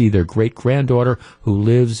parents to see their great-granddaughter who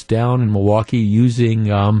lives down in Milwaukee using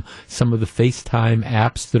some of the FaceTime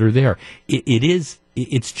apps that are there. It's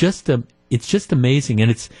just amazing,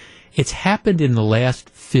 and it's happened in the last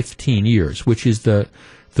 15 years, which is the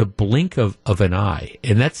blink of an eye,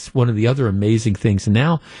 and that's one of the other amazing things. And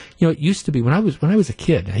now, you know, it used to be when I was a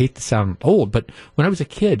kid. I hate to sound old, but when I was a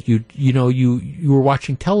kid, you were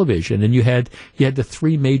watching television, and you had the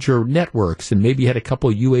three major networks, and maybe you had a couple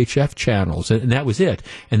of UHF channels, and that was it.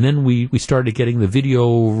 And then we started getting the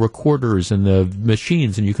video recorders and the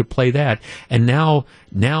machines, and you could play that. And now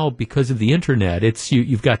because of the internet,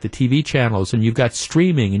 you've got the TV channels, and you've got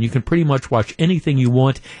streaming, and you can pretty much watch anything you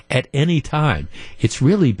want at any time. It's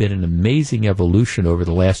really been an amazing evolution over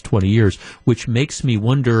the last 20 years, which makes me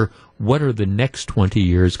wonder, what are the next 20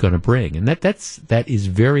 years going to bring? And that is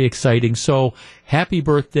very exciting. So happy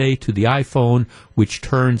birthday to the iPhone, which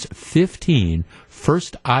turns 15.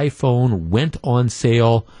 First iPhone went on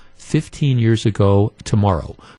sale 15 years ago tomorrow.